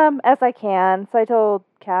 As I can. So I told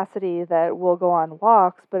Cassidy that we'll go on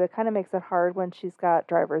walks, but it kind of makes it hard when she's got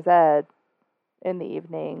driver's ed in the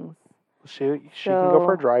evenings. She can go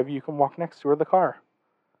for a So- drive. You can walk next to her the car.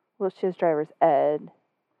 Well, she has driver's ed,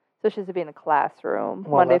 so she has to be in a classroom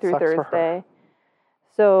Well, Monday that through sucks for her. Thursday.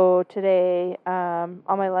 So today, on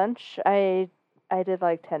my lunch, I did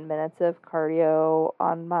like 10 minutes of cardio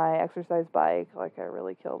on my exercise bike. Like I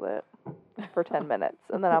really killed it for 10 minutes,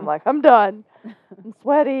 and then I'm like, I'm done. I'm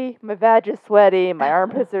sweaty. My vag is sweaty. My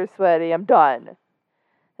armpits are sweaty. I'm done.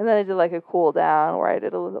 And then I did like a cool down where I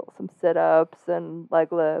did some sit ups and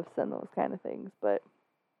leg lifts and those kind of things, but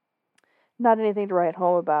not anything to write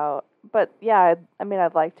home about. But yeah, I mean,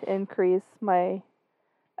 I'd like to increase my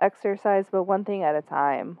exercise, but one thing at a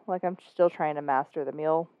time. Like I'm still trying to master the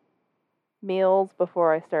meals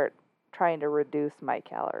before I start trying to reduce my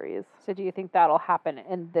calories. So do you think that'll happen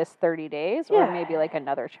in this 30 days or Yeah. maybe like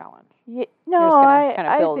another challenge? No, just gonna kinda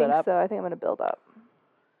I build it think up? so. I think I'm gonna build up.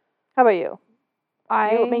 How about you?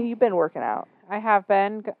 I mean, you've been working out. I have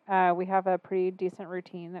been. We have a pretty decent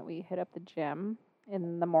routine that we hit up the gym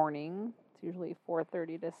in the morning. It's usually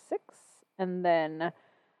 4:30 to 6, and then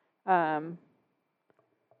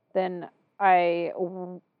I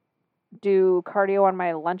do cardio on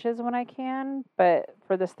my lunches when I can. But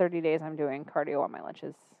for this 30 days, I'm doing cardio on my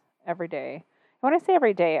lunches every day. When I say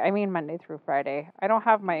every day, I mean Monday through Friday. I don't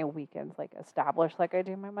have my weekends like established like I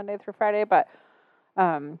do my Monday through Friday, but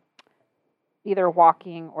either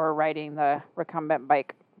walking or riding the recumbent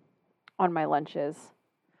bike on my lunches.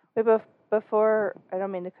 Wait, before, I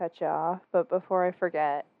don't mean to cut you off, but before I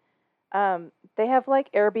forget, they have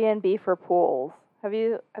like Airbnb for pools. Have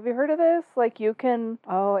you heard of this? Like you can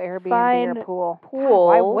Oh, Airbnb Find or pool. God, pools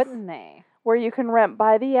why wouldn't they? where you can rent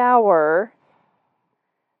by the hour.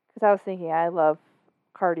 Because I was thinking I love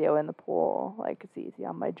cardio in the pool. Like it's easy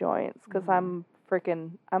on my joints. Because I'm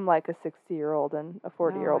like a 60-year-old and a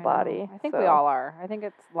 40-year-old No, I know. body. I think we all are. I think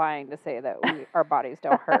it's lying to say that our bodies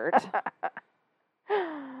don't hurt.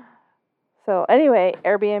 So anyway,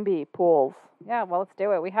 Airbnb pools. Yeah, well, let's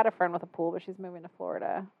do it. We had a friend with a pool, but she's moving to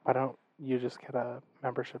Florida. Why don't you just get a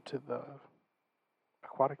membership to the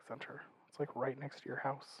aquatic center? It's like right next to your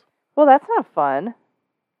house. Well, that's not fun.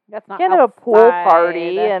 That's You not can't have a pool outside.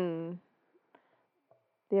 party and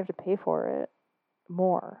they have to pay for it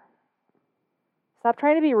more. Stop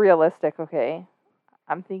trying to be realistic, okay?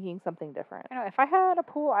 I'm thinking something different. I know. If I had a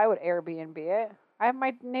pool, I would Airbnb it. I have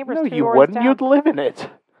my neighbors. No, 2 you doors wouldn't. down. You'd live in it.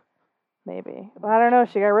 Maybe. Well, I don't know.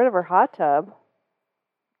 She got rid of her hot tub.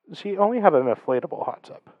 She only had an inflatable hot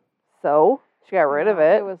tub. So she got rid of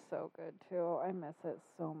Yeah, it. It was so good too. I miss it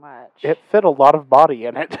so much. It fit a lot of body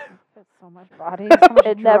in it. Fit so much body. So much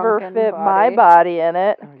It never drunken fit my body in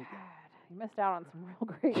it. God, you missed out on some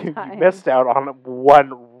real great You times. missed out on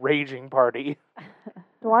one raging party.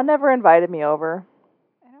 Dwan never invited me over.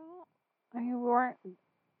 I mean, we weren't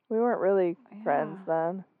We weren't really friends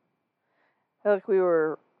then. I feel like we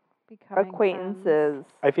were becoming acquaintances. friends.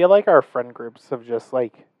 I feel like our friend groups have just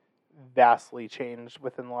like vastly changed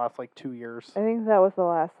within the last like 2 years. I think that was the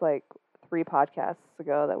last like 3 podcasts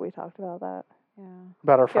ago that we talked about that. Yeah.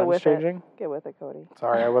 About our Get friends with it. changing. Get with it, Cody.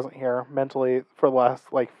 Sorry, I wasn't here mentally for the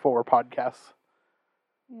last like 4 podcasts.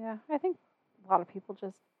 Yeah. I think a lot of people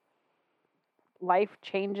just life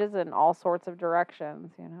changes in all sorts of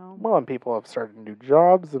directions, you know. Well, and people have started new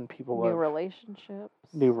jobs, and people New have relationships.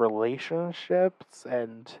 new relationships,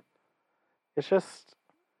 and it's just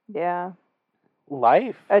Yeah.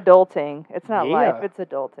 life. Adulting. It's not life, Yeah. it's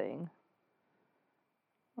adulting.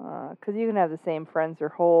 Because you can have the same friends your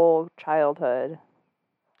whole childhood.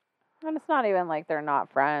 And it's not even like they're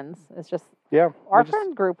not friends. It's just Yeah, our we just-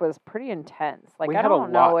 friend group was pretty intense. Like we I had a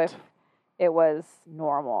don't know lot. if it was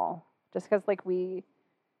normal, just because like we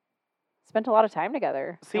spent a lot of time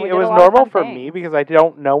together. and See, we it did a was lot of normal fun for me things because I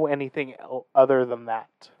don't know anything other than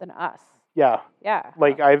that. than us. Yeah, Yeah,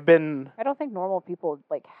 like I've been. I don't think normal people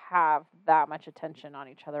like have that much attention on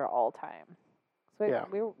each other all the time. So Yeah.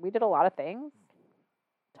 we did a lot of things.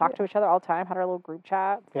 Talked to each other all the time. Had our little group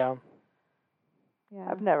chats. Yeah, Yeah.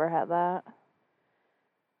 I've never had that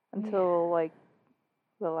until like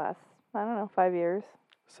the last, I don't know, 5 years.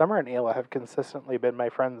 Summer and Ayla have consistently been my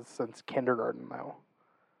friends since kindergarten, though.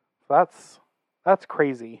 So that's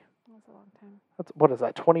crazy. That's a long time. That's what is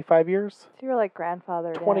that? 25 years? So you were like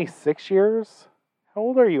grandfathered 26 years? How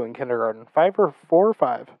old are you in kindergarten? 5 or 4 or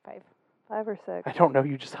 5? 5. 5 or 6. I don't know.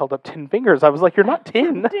 You just held up 10 fingers. I was like, you're not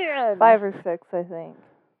 10. 5 or 6, I think.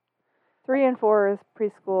 3 and 4 is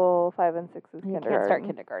preschool. 5 and 6 is You kindergarten. can't start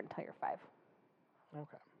kindergarten until you're 5.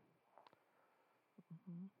 Okay,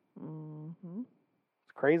 Mm-hmm.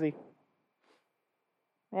 it's crazy.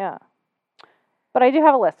 Yeah. But I do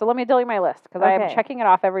have a list, so let me tell you my list because I am Okay. checking it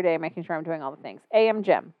off every day, making sure I'm doing all the things. AM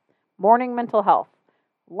gym, morning mental health,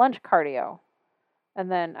 lunch cardio,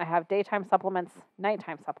 and then I have daytime supplements,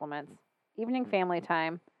 nighttime supplements, evening family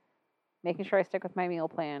time, making sure I stick with my meal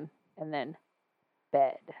plan, and then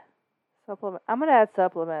bed. Supplement. I'm gonna add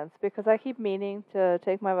supplements because I keep meaning to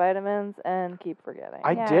take my vitamins and keep forgetting.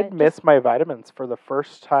 I Yeah, did it miss my vitamins for the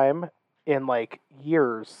first time in like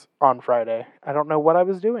years on Friday. I don't know what I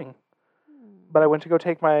was doing, but I went to go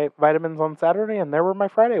take my vitamins on Saturday, and there were my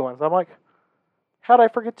Friday ones. I'm like, how'd I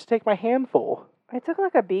forget to take my handful? I took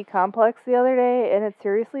like a B complex the other day, and it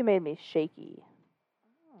seriously made me shaky.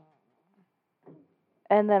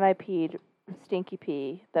 And then I peed stinky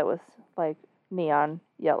pee that was like neon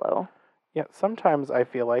yellow. Yeah, sometimes I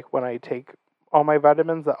feel like when I take all my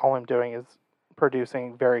vitamins, that all I'm doing is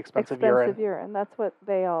producing very expensive urine. That's what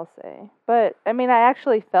they all say. But I mean, I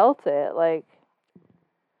actually felt it. Like,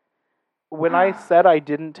 When I said I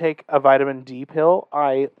didn't take a vitamin D pill,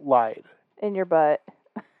 I lied. in your butt.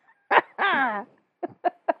 I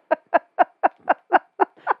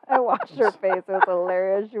watched her face. It was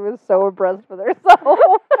hilarious. She was so impressed with herself.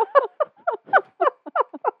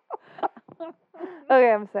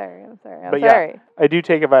 Okay, I'm sorry. But yeah. sorry. I do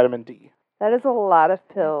take a vitamin D. That is a lot of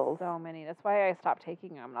pills. So many. That's why I stopped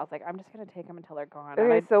taking them. And I was like, I'm just going to take them until they're gone.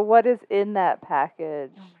 And Okay, so what is in that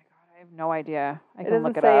package? oh my God, I have no idea. I It can doesn't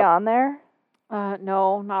look it say up. on there.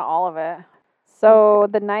 No, not all of it. So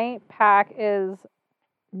the night pack is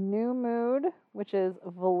New Mood, which is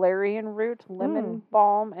valerian root, lemon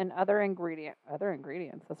balm, and other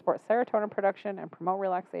ingredients that support serotonin production and promote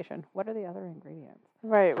relaxation. What are the other ingredients?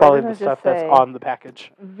 Right. Probably what the does it stuff just that's say? on the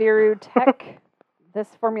package. Virutech. This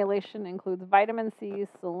formulation includes vitamin C,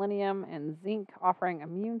 selenium, and zinc, offering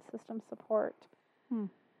immune system support. And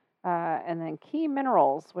then key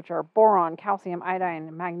minerals, which are boron, calcium, iodine,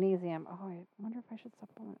 and magnesium. Oh, I wonder if I should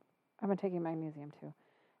supplement. I've been taking magnesium too.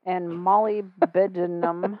 And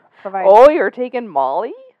molybdenum provides. Oh, you're taking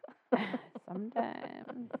Molly?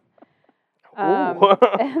 Sometimes. Ooh.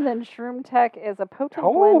 And then Shroom Tech is a potent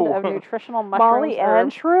blend of Oh. nutritional mushrooms. Molly and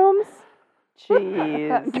herbs. shrooms?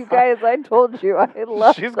 Jeez. You guys, I told you, I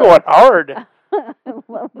love She's them. going hard. I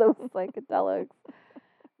love those psychedelics.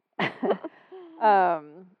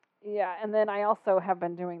 Yeah, and then I also have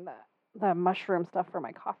been doing the mushroom stuff for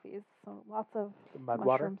my coffees. So lots of Mud mushroom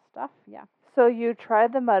water. stuff. Yeah. So you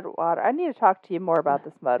tried the mud water. I need to talk to you more about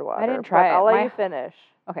this mud water. didn't try but it. I'll let My- you finish.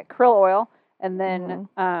 Okay, krill oil, and then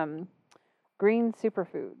green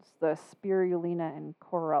superfoods, the spirulina and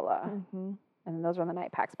chlorella. Mm-hmm. And then those are in the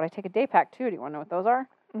night packs. But I take a day pack too. Do you want to know what those are?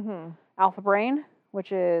 Mm-hmm. Alpha Brain,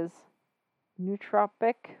 which is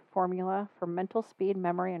nootropic formula for mental speed,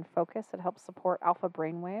 memory, and focus. It helps support alpha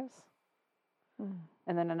brain waves.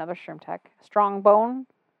 And then another Shroom Tech. Strong Bone.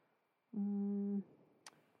 Is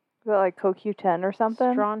that like CoQ10 or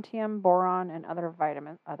something? Strontium, boron, and other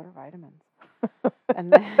vitamins.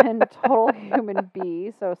 And then Total Human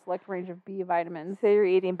B, so a select range of B vitamins. So you're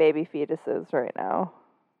eating baby fetuses right now.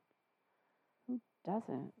 Who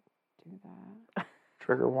doesn't do that?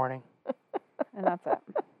 Trigger warning. And that's it.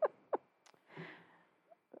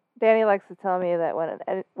 Danny likes to tell me that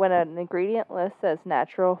when an ingredient list says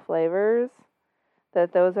natural flavors,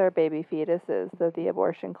 that those are baby fetuses that the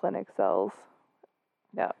abortion clinic sells.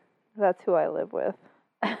 Yeah, that's who I live with.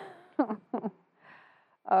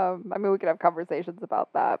 I mean, we could have conversations about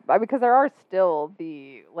that, because there are still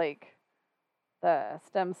the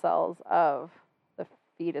stem cells of the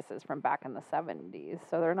fetuses from back in the 70s.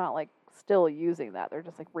 So they're not like still using that. They're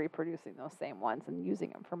just like reproducing those same ones and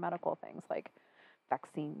using them for medical things like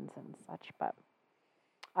vaccines and such. But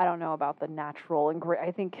I don't know about the natural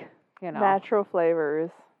I think, Natural flavors.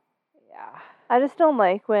 yeah. I just don't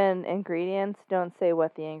like when ingredients don't say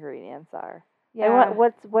what the ingredients are. Yeah.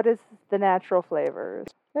 What is the natural flavors?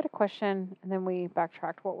 We had a question and then we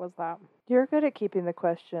backtracked. What was that? You're good at keeping the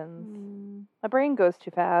questions. My brain goes too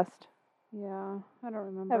fast. Yeah, I don't I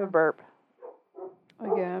remember. have a burp.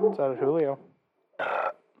 Again. So did Julio.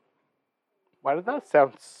 Why did that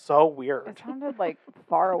sound so weird? It sounded like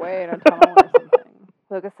far away in a tunnel or something.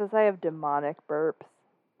 Lucas says I have demonic burps.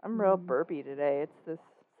 I'm real Mm. burpy today. It's this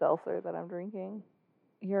seltzer that I'm drinking.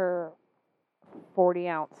 Your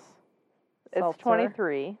 40-ounce It's seltzer.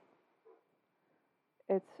 23.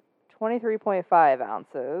 It's 23.5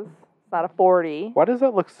 ounces. It's not a 40. Why does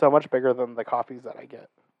it look so much bigger than the coffees that I get?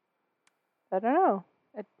 I don't know.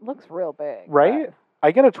 It looks real big. Right?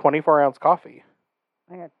 I get a 24-ounce coffee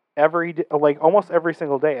I got, almost every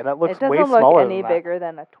single day, and it looks it doesn't way look smaller any than that. bigger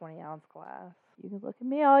than a 20-ounce glass. You can look at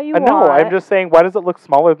me all you I know. want. I'm just saying, why does it look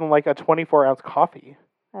smaller than like a 24-ounce coffee?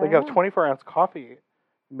 I Like don't a know. 24-ounce coffee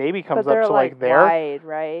maybe comes but up they're to like there. wide,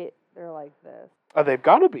 right? They're like this. Oh, they've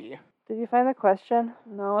got to be. Did you find the question?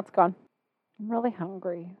 No, it's gone. I'm really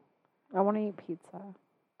hungry. I want to eat pizza.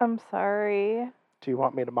 I'm sorry. Do you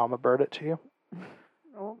want me to mama bird it to you?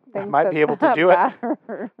 Oh, I might be able to do it.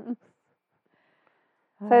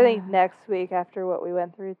 So I think next week, after what we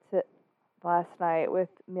went through last night with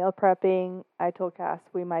meal prepping, I told Cass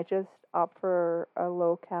we might just opt for a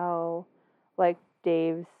low-cal, like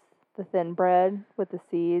Dave's, the thin bread with the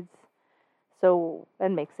seeds,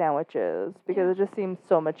 and make sandwiches, because it just seems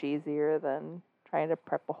so much easier than trying to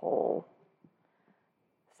prep a whole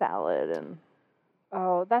salad. And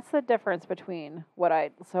Oh, that's the difference between what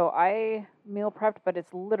I meal prepped, but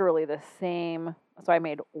it's literally the same. So I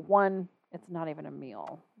made one, it's not even a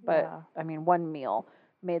meal, but Yeah. I mean, one meal,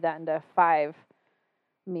 made that into 5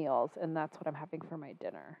 meals, and that's what I'm having for my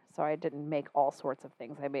dinner. So I didn't make all sorts of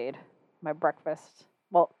things. I made my breakfast.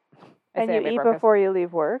 Well, I and say I you made eat breakfast. before you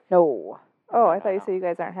leave work? No. Oh, No, I no, thought you no. said you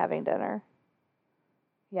guys aren't having dinner.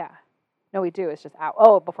 Yeah. No, we do. It's just out.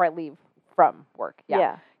 Oh, before I leave from work.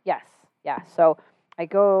 Yeah. Yes. Yeah. So I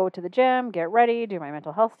go to the gym, get ready, do my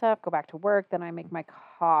mental health stuff, go back to work. Then I make my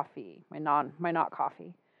coffee, my not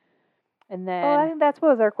coffee. And then. Oh, I think that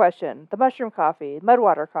was our question. The mushroom coffee,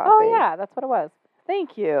 mudwater coffee. Oh, yeah. That's what it was.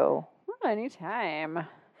 Thank you. Oh, anytime.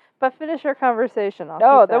 But finish our conversation. I'll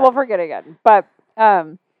Oh, keep then that. we'll forget again. But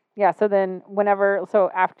yeah. So then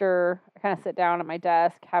after I kind of sit down at my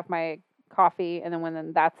desk, have my coffee, and then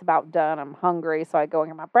when that's about done, I'm hungry, so I go and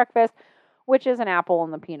get my breakfast, which is an apple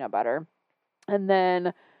and the peanut butter, and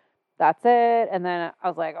then that's it. And then I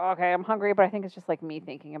was like, okay, I'm hungry, but I think it's just like me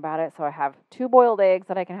thinking about it. So I have 2 boiled eggs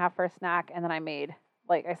that I can have for a snack, and then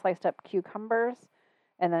I sliced up cucumbers,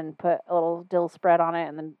 and then put a little dill spread on it,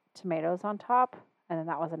 and then tomatoes on top, and then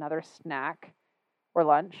that was another snack or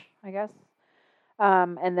lunch, I guess.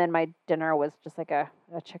 And then my dinner was just like a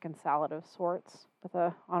chicken salad of sorts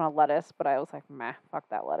on a lettuce, but I was like, meh, fuck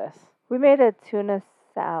that lettuce. We made a tuna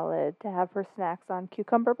salad to have for snacks on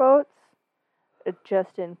cucumber boats,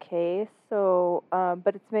 just in case. So,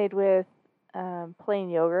 but it's made with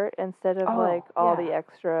plain yogurt instead of Oh, all yeah. the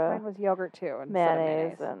extra Mine was yogurt too, instead of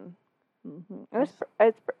mayonnaise mayonnaise. and.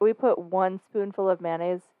 Nice. We put 1 spoonful of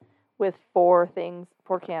mayonnaise with 4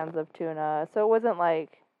 cans of tuna. So it wasn't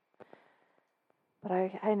like.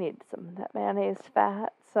 But I need some of that mayonnaise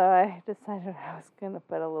fat, so I decided I was going to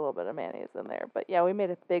put a little bit of mayonnaise in there. But yeah, we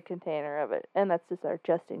made a big container of it, and that's just our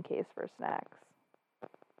just in case for snacks.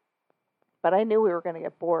 But I knew we were going to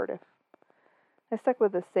get bored if I stuck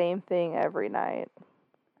with the same thing every night.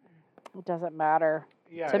 It doesn't matter.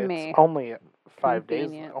 Yeah, To it's me, only 5 days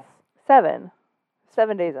Convenience. though.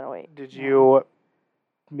 7 days in a week. Did you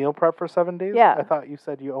meal prep for 7 days? Yeah. I thought you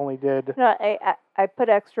said you only did. No, I put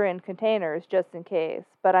extra in containers just in case,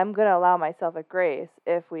 but I'm going to allow myself a grace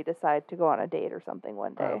if we decide to go on a date or something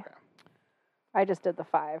one day. Okay. I just did the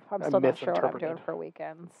 5. I'm I still not sure what I'm doing misinterpreted. for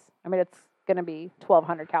weekends. I mean, it's going to be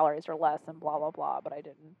 1,200 calories or less and blah, blah, blah, but I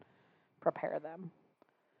didn't prepare them.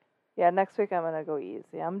 Yeah, next week I'm going to go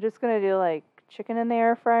easy. I'm just going to do like chicken in the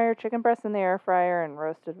air fryer, chicken breast in the air fryer, and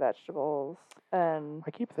roasted vegetables. And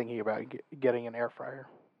I keep thinking about getting an air fryer.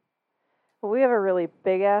 well, we have a really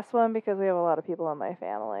big ass one because we have a lot of people in my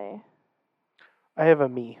family. I have a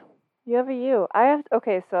me. You have a you. I have,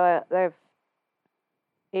 okay, so I have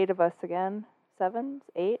 8 of us again. 7,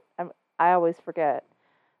 8? I always forget.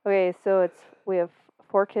 Okay, so we have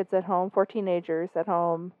 4 kids at home, 4 teenagers at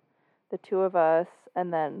home, the 2 of us,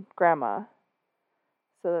 and then grandma.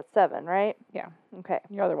 So that's 7, right? Yeah. Okay.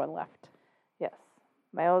 Your other one left. Yes.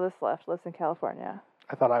 My oldest lives in California.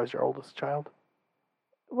 I thought I was your oldest child.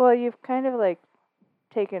 Well, you've kind of like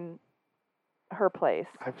taken her place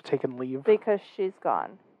I've taken leave. because she's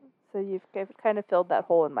gone. So you've kind of filled that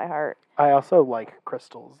hole in my heart. I also like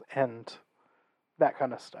crystals and that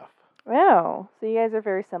kind of stuff. Wow. So you guys are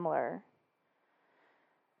very similar.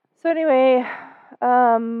 So anyway,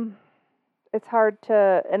 it's hard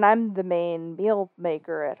to, and I'm the main meal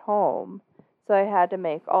maker at home. So I had to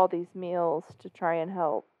make all these meals to try and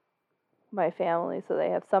help my family so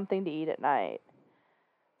they have something to eat at night.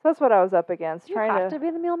 So that's what I was up against. Do you have to be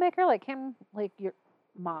the meal maker? Like, can your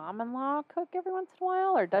mom-in-law cook every once in a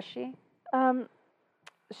while, or does she?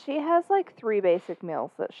 She has like 3 basic meals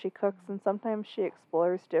that she cooks, and sometimes she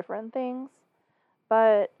explores different things.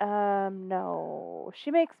 But no, she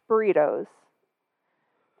makes burritos,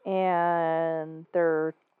 and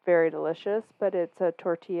they're very delicious. But it's a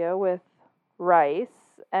tortilla with rice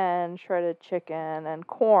and shredded chicken and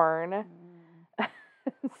corn,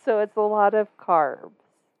 so it's a lot of carbs.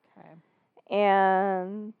 Okay.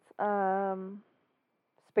 And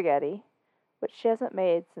spaghetti, which she hasn't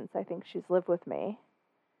made since I think she's lived with me.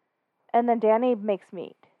 And then Danny makes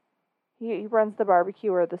meat. He runs the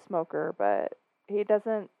barbecue or the smoker, but he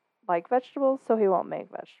doesn't like vegetables, so he won't make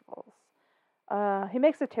vegetables. He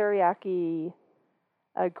makes a teriyaki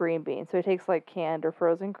green bean. So he takes like canned or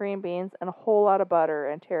frozen green beans and a whole lot of butter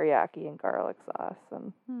and teriyaki and garlic sauce.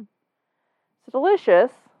 And it's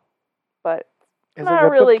delicious, but Is it not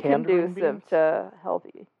good really with canned green conducive beans? to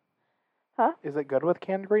healthy. Is it good with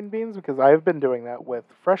canned green beans? Because I've been doing that with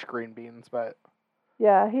fresh green beans, but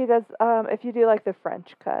Yeah, he does. If you do like the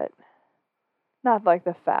French cut, not like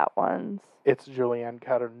the fat ones. it's julienne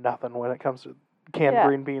cut or nothing when it comes to canned Yeah,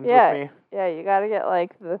 green beans yeah. with me. Yeah, you gotta get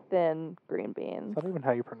like the thin green beans. Is that even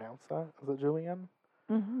how you pronounce that? Is it julienne?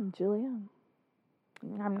 Julienne.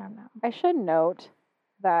 Nom nom nom. I should note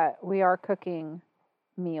that we are cooking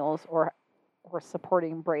meals or we're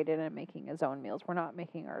supporting Braden in making his own meals. We're not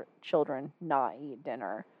making our children not eat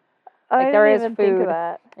dinner. I there didn't is even think food. of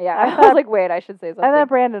that. Yeah, I I was thought- like, wait, I should say something. I thought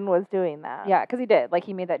Brandon was doing that. Yeah, because he did. Like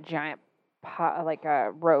he made that giant pot, like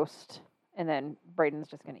a roast, and then Braden's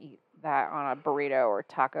just gonna eat that on a burrito or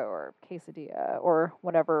taco or quesadilla or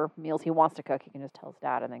whatever meals he wants to cook. He can just tell his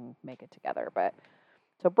dad and then make it together. But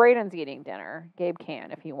so Braden's eating dinner. Gabe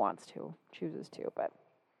can if he wants to, chooses to. But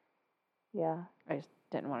Yeah. I just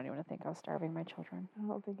didn't want anyone to think I was starving my children. I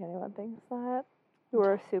don't think anyone thinks that. You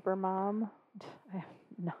are a super mom. I'm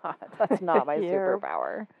not. That's not my You're-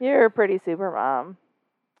 superpower. You're a pretty super mom.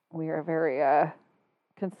 We are very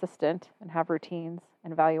consistent and have routines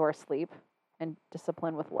and value our sleep and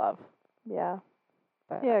discipline with love. Yeah.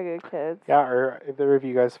 But Yeah, good kids. Yeah, are either of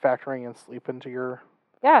you guys factoring in sleep into your...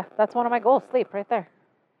 yeah, that's one of my goals. Sleep right there.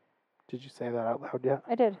 Did you say that out loud yet?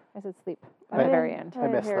 I did. I said sleep at I the very didn't- end. I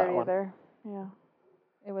didn't missed hear that it one. either. Yeah.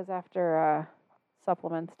 It was after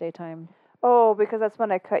supplements, daytime. Oh, because that's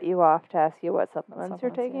when I cut you off to ask you what supplements you're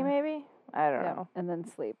supplements, taking, yeah. maybe? I don't Yeah, know. and then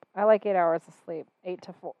sleep. I like 8 hours of sleep. 8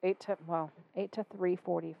 to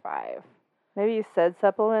 3:45. Maybe you said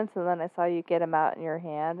supplements and then I saw you get them out in your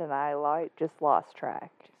hand and I just lost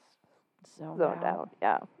track. Zoned Out.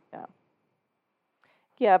 Yeah. Yeah.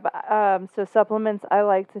 Yeah, but so supplements I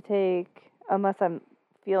like to take unless I'm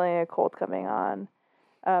feeling a cold coming on.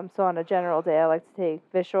 So on a general day I like to take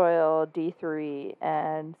fish oil, D3,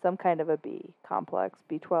 and some kind of a B complex,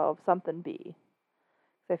 B12, something B.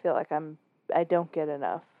 'Cause I feel like I don't get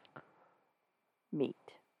enough meat.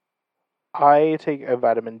 I take a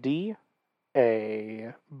vitamin D,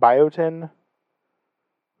 a biotin.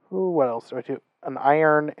 Ooh, what else do I do? An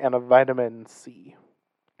iron and a vitamin C,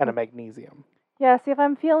 and a magnesium. Yeah, see if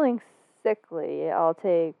I'm feeling sickly, I'll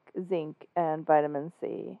take zinc and vitamin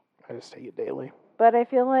C. I just take it daily. But I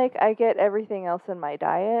feel like I get everything else in my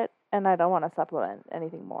diet, and I don't want to supplement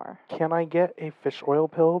anything more. Can I get a fish oil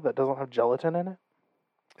pill that doesn't have gelatin in it?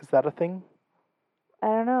 Is that a thing? I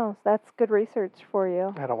don't know. That's good research for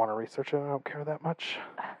you. I don't want to research it. I don't care that much.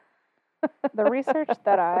 The research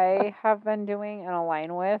that I have been doing and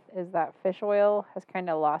align with is that fish oil has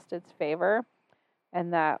kind of lost its favor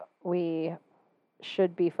and that we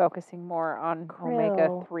should be focusing more on omega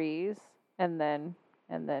Krill. 3s and then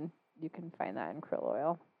you can find that in krill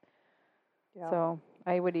oil. So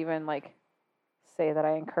I would even like say that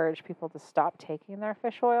I encourage people to stop taking their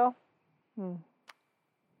fish oil.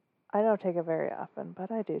 I don't take it very often,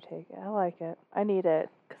 but I do take it. I like it. I need it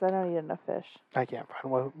because I don't eat enough fish. I can't find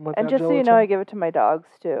one with And that just so you know, gelatin. I give it to my dogs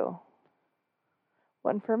too.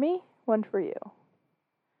 One for me, one for you.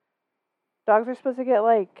 Dogs are supposed to get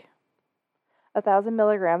like 1,000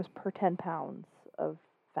 milligrams per 10 pounds of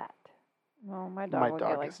fat. Well, my dog My would dog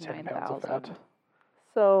get like is 10 pounds of 9,000. fat.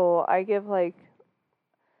 So I give like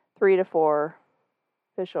 3 to 4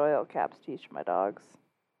 fish oil caps to each of my dogs.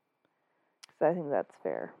 Because I think that's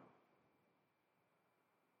fair.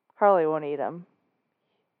 Harley won't eat them.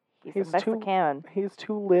 He's a too- Mexican. He's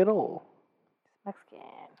too little. Mexican.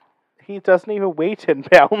 He doesn't even weigh 10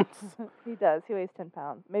 pounds. He does. He weighs 10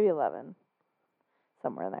 pounds. Maybe 11.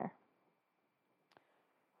 Somewhere in there.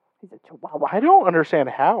 He's a chihuahua. I don't understand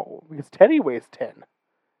how, because Teddy weighs 10.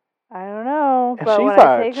 I don't know. And but she's when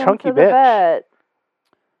I a take him chunky to the bitch. vet,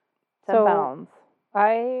 10 So- pounds.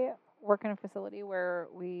 I work in a facility where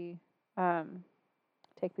we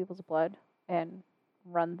take people's blood and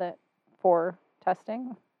run that for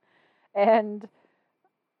testing. And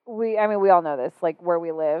we all know this, like where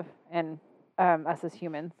we live and us as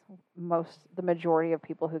humans, the majority of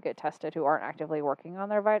people who get tested who aren't actively working on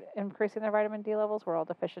their increasing their vitamin D levels, we're all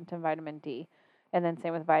deficient in vitamin D. And then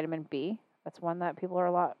same with vitamin B. That's one that people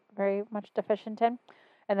are very much deficient in.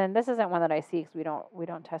 And then this isn't one that I see because we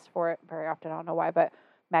don't test for it very often. I don't know why, but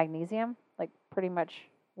magnesium, like pretty much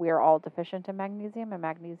we are all deficient in magnesium, and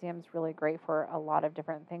magnesium is really great for a lot of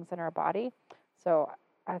different things in our body. So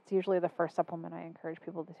that's usually the first supplement I encourage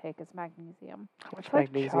people to take is magnesium. How much It's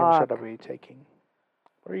like magnesium should I chalk. be taking?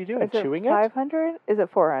 What are you doing? Is it Chewing it? 500? Is it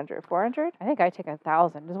 400? 400? I think I take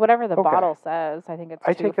 1,000. Just whatever the Okay. bottle says. I think it's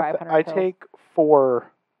I two take 500 I pills. take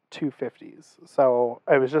 4 250s. So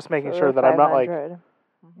I was just making So sure they're that I'm not like 500.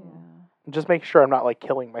 Yeah. just making sure I'm not like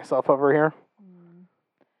killing myself over here. Mm.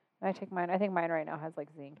 I take mine. I think mine right now has like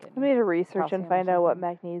zinc and I need to research calcium and or find out what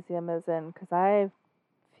something. magnesium is in because I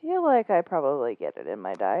feel like I probably get it in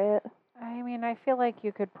my diet. I mean, I feel like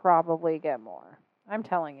you could probably get more. I'm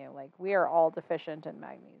telling you, like we are all deficient in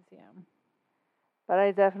magnesium. But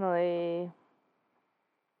I definitely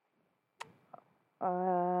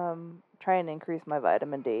try and increase my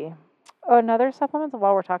vitamin D. Oh, another supplement.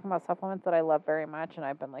 While we're talking about supplements that I love very much, and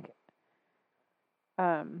I've been like,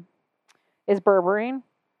 is berberine.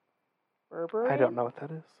 Berberine? I don't know what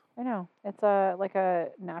that is. I know it's a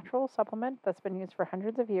natural supplement that's been used for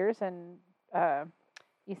hundreds of years in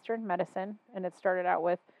Eastern medicine, and it started out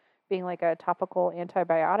with being like a topical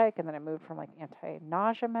antibiotic, and then it moved from like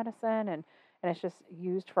anti-nausea medicine, and it's just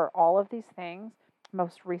used for all of these things.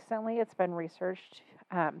 Most recently, it's been researched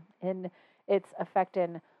in its effect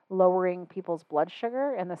in lowering people's blood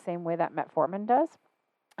sugar in the same way that metformin does,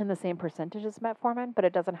 in the same percentage as metformin, but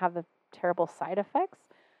it doesn't have the terrible side effects.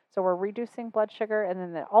 So we're reducing blood sugar, and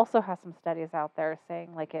then it also has some studies out there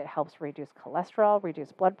saying like it helps reduce cholesterol,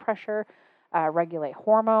 reduce blood pressure, regulate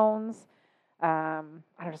hormones,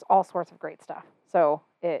 just all sorts of great stuff. So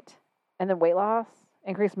and then weight loss,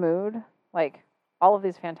 increased mood, like all of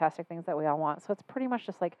these fantastic things that we all want. So it's pretty much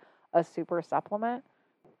just like a super supplement.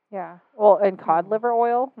 Yeah. Well, and cod liver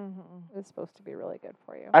oil Mm-hmm. is supposed to be really good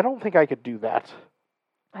for you. I don't think I could do that.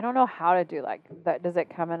 I don't know how to do like that. Does it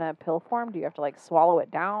come in a pill form? Do you have to like swallow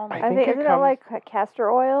it down? I Like, I think think it isn't it comes- like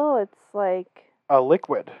castor oil? It's like A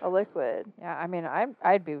liquid. a liquid. yeah, I mean,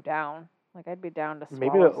 I'd be down. Like, I'd be down to swallow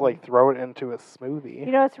Maybe to some. like throw it into a smoothie.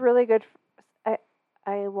 You know, it's really good.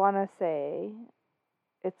 I want to say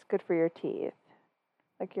it's good for your teeth,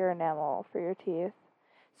 like your enamel for your teeth.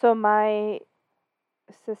 So my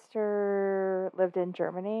sister lived in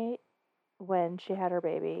Germany when she had her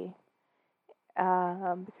baby,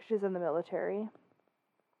 because she's in the military,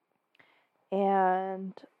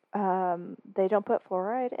 and they don't put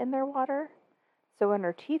fluoride in their water. So when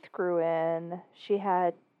her teeth grew in, she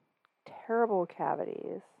had terrible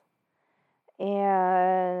cavities.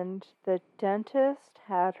 And the dentist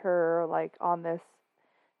had her like on this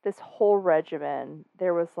whole regimen.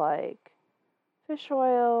 There was like fish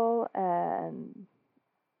oil and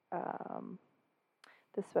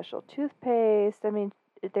the special toothpaste. I mean,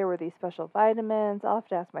 there were these special vitamins. I'll have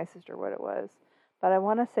to ask my sister what it was, but I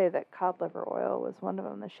want to say that cod liver oil was one of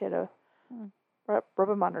them that she had to rub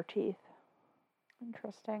them on her teeth,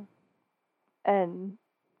 Interesting. and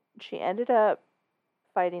she ended up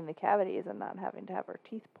fighting the cavities and not having to have her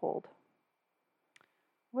teeth pulled.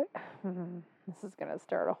 What? This is gonna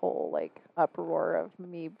start a whole like uproar of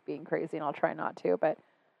me being crazy, and I'll try not to. But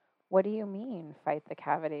what do you mean, fight the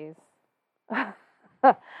cavities?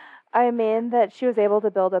 I mean that she was able to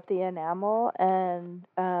build up the enamel and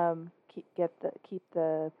keep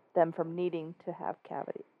them from needing to have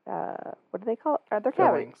cavity. What do they call it? Are there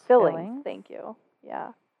cavities? Fillings. Fillings. Thank you. Yeah,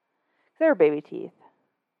 'cause they were baby teeth.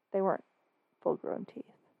 They weren't full-grown teeth.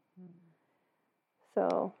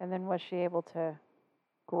 So And then was she able to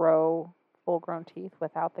grow full-grown teeth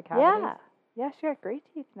without the cavities? yeah, she got great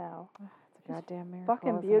teeth now. It's a goddamn miracle. Fucking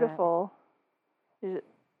isn't it? beautiful.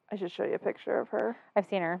 I should show you a picture of her. I've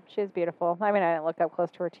seen her. She's beautiful. I mean, I didn't look up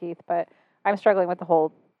close to her teeth, but I'm struggling with the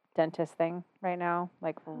whole dentist thing right now,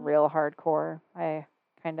 like real hardcore.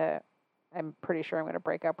 I'm pretty sure I'm going to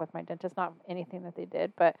break up with my dentist. Not anything that they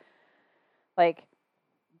did, but like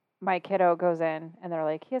my kiddo goes in and they're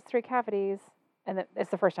like, he has 3 cavities. And it's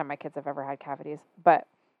the first time my kids have ever had cavities. But,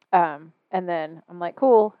 and then I'm like,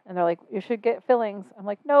 cool. And they're like, you should get fillings. I'm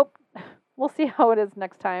like, nope. We'll see how it is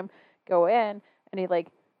next time. Go in. And they're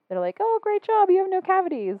like, oh, great job. You have no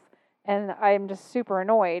cavities. And I'm just super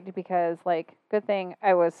annoyed because, like, good thing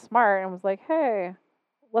I was smart and was like, hey,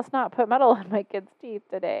 let's not put metal in my kids' teeth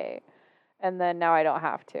today. And then now I don't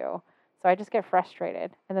have to. So I just get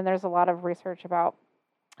frustrated. And then there's a lot of research about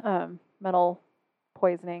metal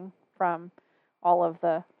poisoning from all of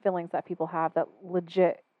the fillings that people have that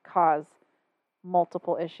legit cause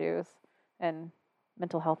multiple issues and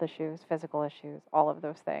mental health issues, physical issues, all of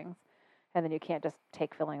those things. And then you can't just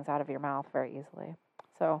take fillings out of your mouth very easily.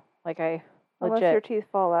 So, like, Unless your teeth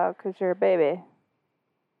fall out because you're a baby.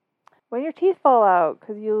 When your teeth fall out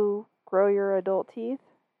because you grow your adult teeth,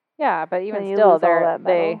 yeah, but even then you still, lose all that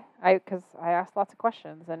metal. because I asked lots of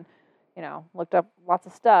questions and, looked up lots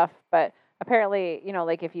of stuff, but apparently,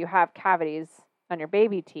 like if you have cavities on your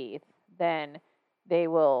baby teeth, then they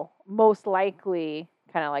will most likely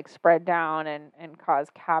kind of like spread down and cause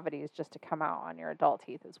cavities just to come out on your adult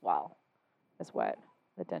teeth as well, is what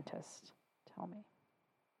the dentist tell me.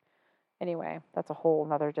 Anyway, that's a whole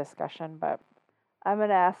nother discussion, but I'm going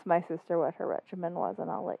to ask my sister what her regimen was,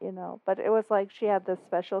 and I'll let you know. But it was like she had this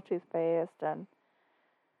special toothpaste, and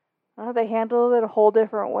they handled it a whole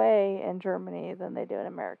different way in Germany than they do in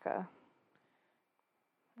America.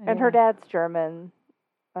 And her dad's German,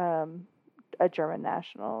 a German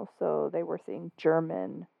national, so they were seeing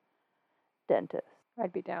German dentists.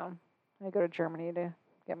 I'd be down. I go to Germany to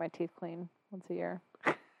get my teeth cleaned once a year.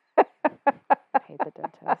 I hate the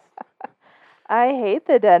dentist. I hate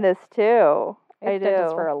the dentist too. I do.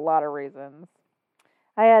 Dentist for a lot of reasons.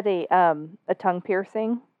 I had a tongue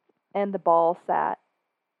piercing, and the ball sat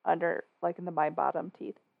under, like in my bottom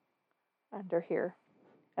teeth, under here.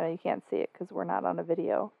 I know you can't see it because we're not on a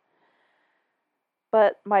video.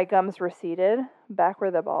 But my gums receded back where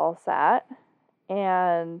the ball sat,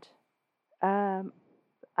 and I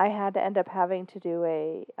had to end up having to do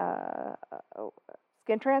a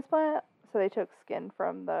skin transplant. So they took skin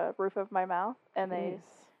from the roof of my mouth, and they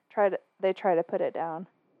tried to put it down.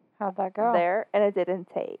 How'd that go? There, and it didn't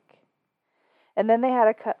take. And then they had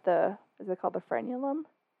to cut is it called the frenulum,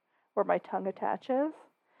 where my tongue attaches.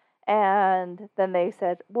 And then they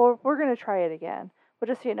said, well, we're going to try it again. Well,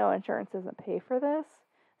 just so you know, insurance doesn't pay for this.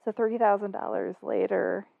 So $30,000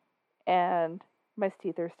 later, and my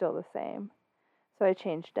teeth are still the same. So I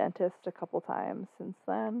changed dentists a couple times since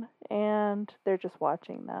then, and they're just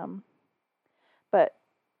watching them. But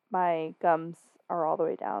my gums are all the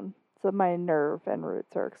way down, so my nerve and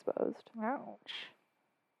roots are exposed. Ouch.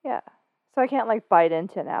 Yeah. So I can't like bite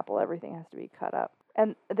into an apple. Everything has to be cut up.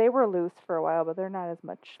 And they were loose for a while, but they're not as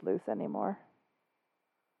much loose anymore.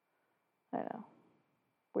 I know.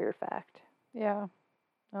 Weird fact. Yeah.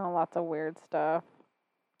 Oh, lots of weird stuff.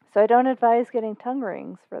 So I don't advise getting tongue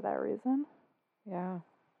rings for that reason. Yeah.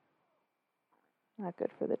 Not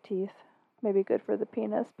good for the teeth. Maybe good for the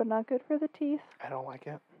penis, but not good for the teeth. I don't like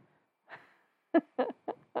it.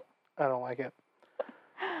 I don't like it.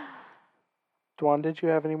 Dwan, did you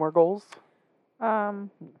have any more goals?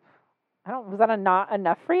 Was that not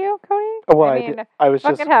enough for you, Cody? Oh, well, I was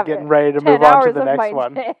just getting ready to move on to the next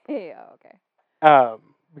one. Oh, okay.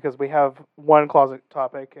 Because we have one closet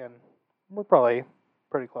topic, and we're probably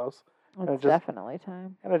pretty close. It's definitely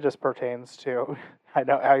time. And it just pertains to,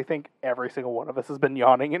 I think every single one of us has been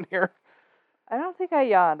yawning in here. I don't think I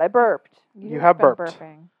yawned. I burped. You have burped.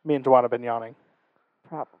 Burping. Me and Dwan have been yawning.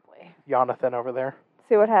 Probably. Jonathan over there.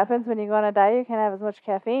 See what happens when you go on a diet? You can't have as much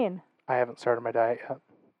caffeine. I haven't started my diet yet.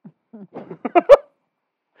 Okay,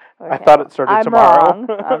 I thought it started tomorrow.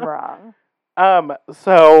 I'm wrong.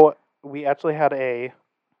 So we actually had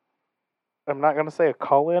I'm not going to say a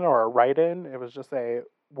call-in or a write-in. It was just a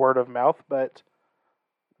word of mouth. But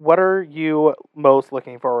what are you most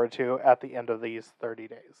looking forward to at the end of these 30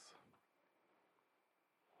 days?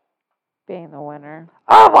 Being the winner.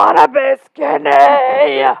 I want to be skinny.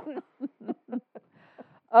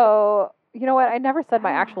 Oh, you know what? I never said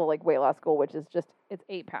my actual weight loss goal, which is it's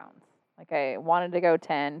 8 pounds. Like I wanted to go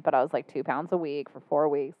 10, but I was like 2 pounds a week for 4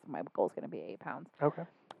 weeks. My goal is going to be 8 pounds. Okay.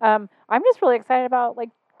 I'm just really excited about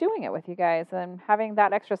doing it with you guys and having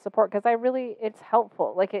that extra support because it's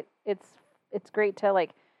helpful. It's great to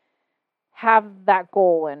have that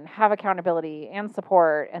goal and have accountability and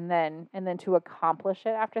support and then to accomplish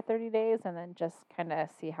it after 30 days and then just kind of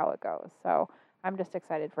see how it goes. So I'm just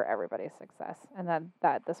excited for everybody's success and then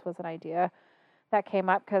that this was an idea that came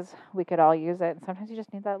up because we could all use it. And sometimes you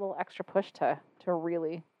just need that little extra push to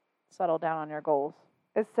really settle down on your goals.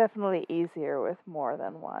 It's definitely easier with more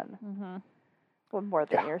than one. Mm-hmm. With more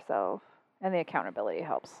than yourself. And the accountability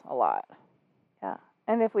helps a lot. Yeah.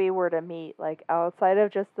 And if we were to meet outside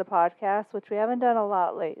of just the podcast, which we haven't done a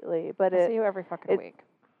lot lately, but I see you every fucking week.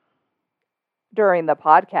 During the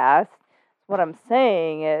podcast, what I'm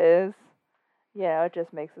saying is, it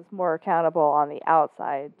just makes us more accountable on the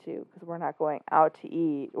outside too, because we're not going out to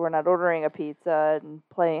eat. We're not ordering a pizza and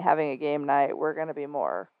having a game night. We're going to be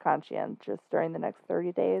more conscientious during the next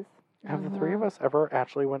 30 days. Have the three of us ever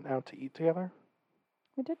actually went out to eat together?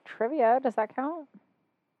 We did trivia. Does that count?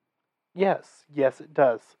 Yes, it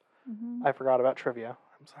does. Mm-hmm. I forgot about trivia.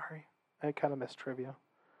 I'm sorry. I kind of miss trivia.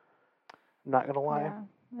 I'm not going to lie.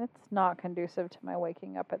 Yeah, it's not conducive to my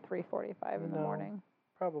waking up at 3:45 in the morning.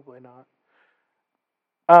 Probably not.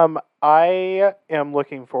 I am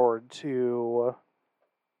looking forward to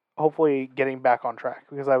hopefully getting back on track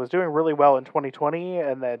because I was doing really well in 2020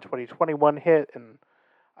 and then 2021 hit and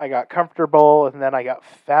I got comfortable, and then I got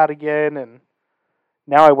fat again, and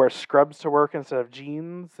now I wear scrubs to work instead of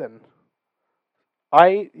jeans, and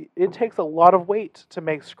it takes a lot of weight to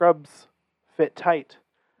make scrubs fit tight,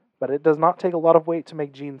 but it does not take a lot of weight to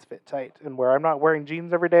make jeans fit tight. And where I'm not wearing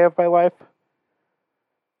jeans every day of my life,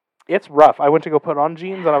 it's rough. I went to go put on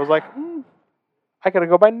jeans, and I was like, I gotta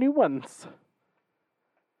go buy new ones.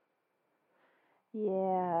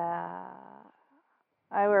 Yeah.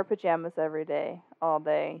 I wear pajamas every day, all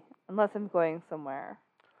day, unless I'm going somewhere.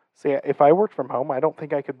 So yeah, if I worked from home, I don't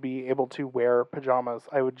think I could be able to wear pajamas.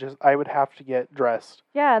 I would have to get dressed.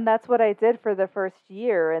 Yeah, and that's what I did for the first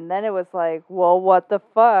year. And then it was like, well, what the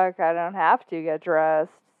fuck? I don't have to get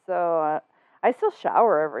dressed. So I still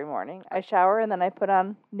shower every morning. I shower and then I put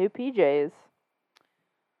on new PJs.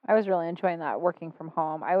 I was really enjoying that working from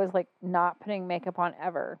home. I was like not putting makeup on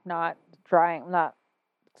ever, not drying, not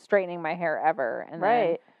straightening my hair ever, and then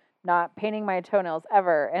Right. not painting my toenails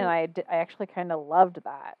ever. And I actually kind of loved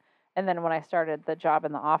that. And then when I started the job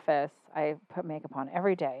in the office, I put makeup on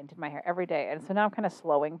every day and did my hair every day. And so now I'm kind of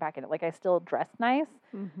slowing back in it. Like I still dress nice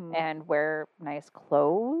Mm-hmm. and wear nice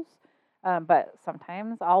clothes. But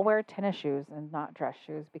sometimes I'll wear tennis shoes and not dress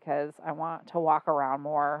shoes because I want to walk around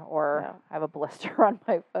more or Yeah. have a blister on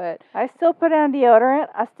my foot. I still put on deodorant.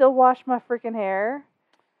 I still wash my freaking hair.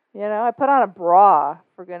 You know, I put on a bra,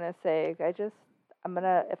 for goodness sake. if I'm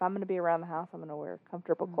gonna be around the house, I'm gonna wear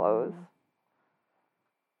comfortable clothes.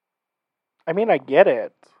 I mean, I get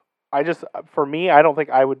it. For me, I don't think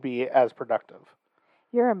I would be as productive.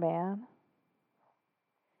 You're a man.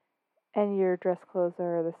 And your dress clothes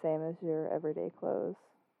are the same as your everyday clothes.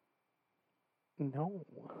 No.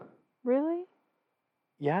 Really?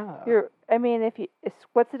 Yeah.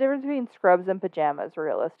 What's the difference between scrubs and pajamas,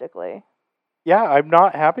 realistically? Yeah, I'm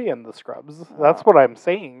not happy in the scrubs. That's what I'm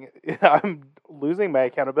saying. I'm losing my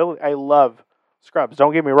accountability. I love scrubs.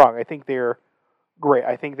 Don't get me wrong. I think they're great.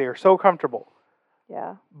 I think they are so comfortable.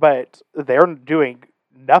 Yeah. But they're doing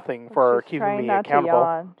nothing for She's keeping trying me not accountable. To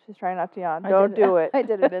yawn. She's trying not to yawn. Don't do it. I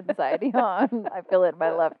did it inside yawn. I feel it in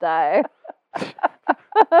my left eye. You're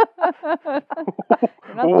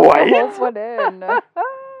not What? supposed to hold one in.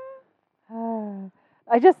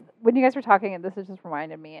 When you guys were talking, and this has just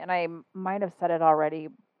reminded me, and I might have said it already,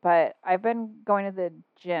 but I've been going to the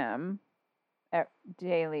gym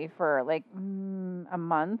daily for like a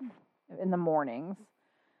month in the mornings.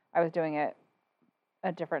 I was doing it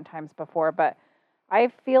at different times before, but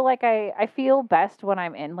I feel like I feel best when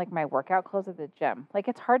I'm in like my workout clothes at the gym. Like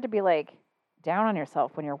it's hard to be like down on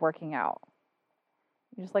yourself when you're working out.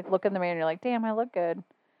 You just like look in the mirror and you're like, damn, I look good.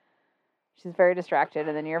 She's very distracted,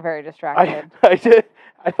 and then you're very distracted.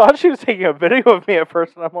 I thought she was taking a video of me at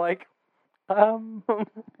first, and I'm like,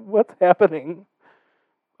 what's happening?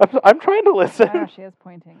 I'm trying to listen. I know she is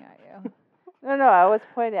pointing at you. No, I was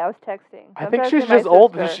pointing. I was texting. I think I'm she's texting my just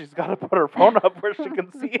old and sister. she's got to put her phone up where she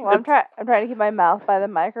can see Well, it. I'm trying to keep my mouth by the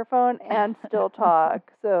microphone and still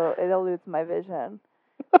talk, so it eludes my vision.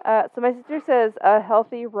 So my sister says a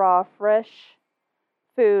healthy, raw, fresh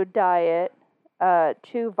food diet,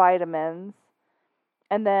 2 vitamins,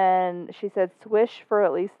 and then she said swish for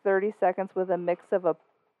at least 30 seconds with a mix of a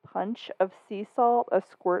punch of sea salt, a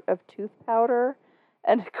squirt of tooth powder,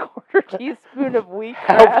 and a 1/4 teaspoon of wheatgrass.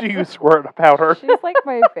 How do you squirt a powder? She's like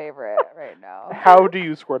my favorite right now. How do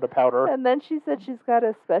you squirt a powder? And then she said she's got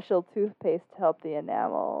a special toothpaste to help the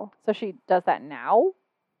enamel. So she does that now?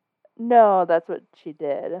 No, that's what she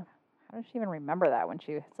did. How does she even remember that when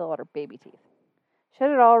she still had her baby teeth? She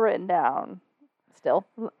had it all written down. Still?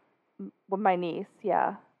 With my niece,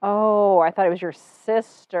 yeah. Oh, I thought it was your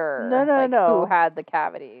sister. No. Who had the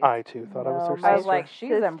cavities? I too thought it was her No, sister. I was like, she's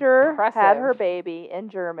sister impressive. had her baby in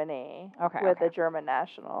Germany with Okay. a German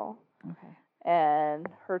national. Okay. And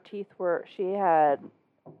her teeth she had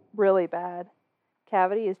really bad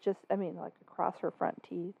cavities, like across her front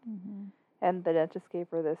teeth. Mm-hmm. And the dentist gave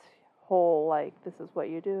her this whole, like, this is what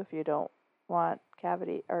you do if you don't want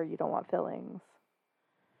cavity or you don't want fillings.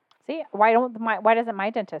 See, why doesn't my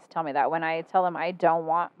dentist tell me that when I tell them I don't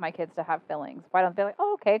want my kids to have fillings? Why don't they like,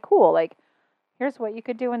 oh, okay, cool. Like, here's what you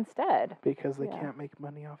could do instead. Because they Yeah. can't make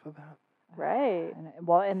money off of that. Right.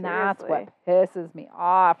 And that's what Seriously. pisses me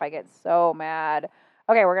off. I get so mad.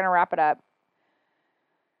 Okay, we're going to wrap it up.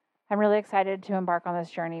 I'm really excited to embark on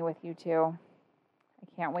this journey with you two. I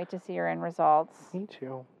can't wait to see your end results. Me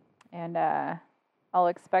too. And I'll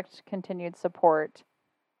expect continued support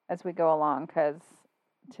as we go along because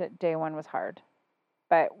day one was hard.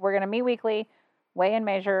 But we're going to meet weekly, weigh and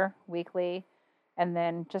measure weekly, and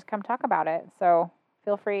then just come talk about it. So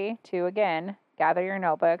feel free to, again, gather your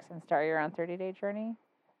notebooks and start your own 30-day journey,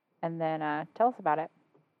 and then tell us about it.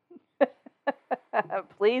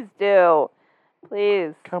 Please do.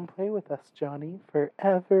 Please. Come play with us, Johnny,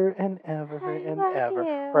 forever and ever I and love ever. you.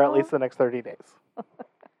 Or at least the next 30 days.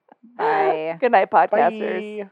 Bye. Good night, podcasters. Bye.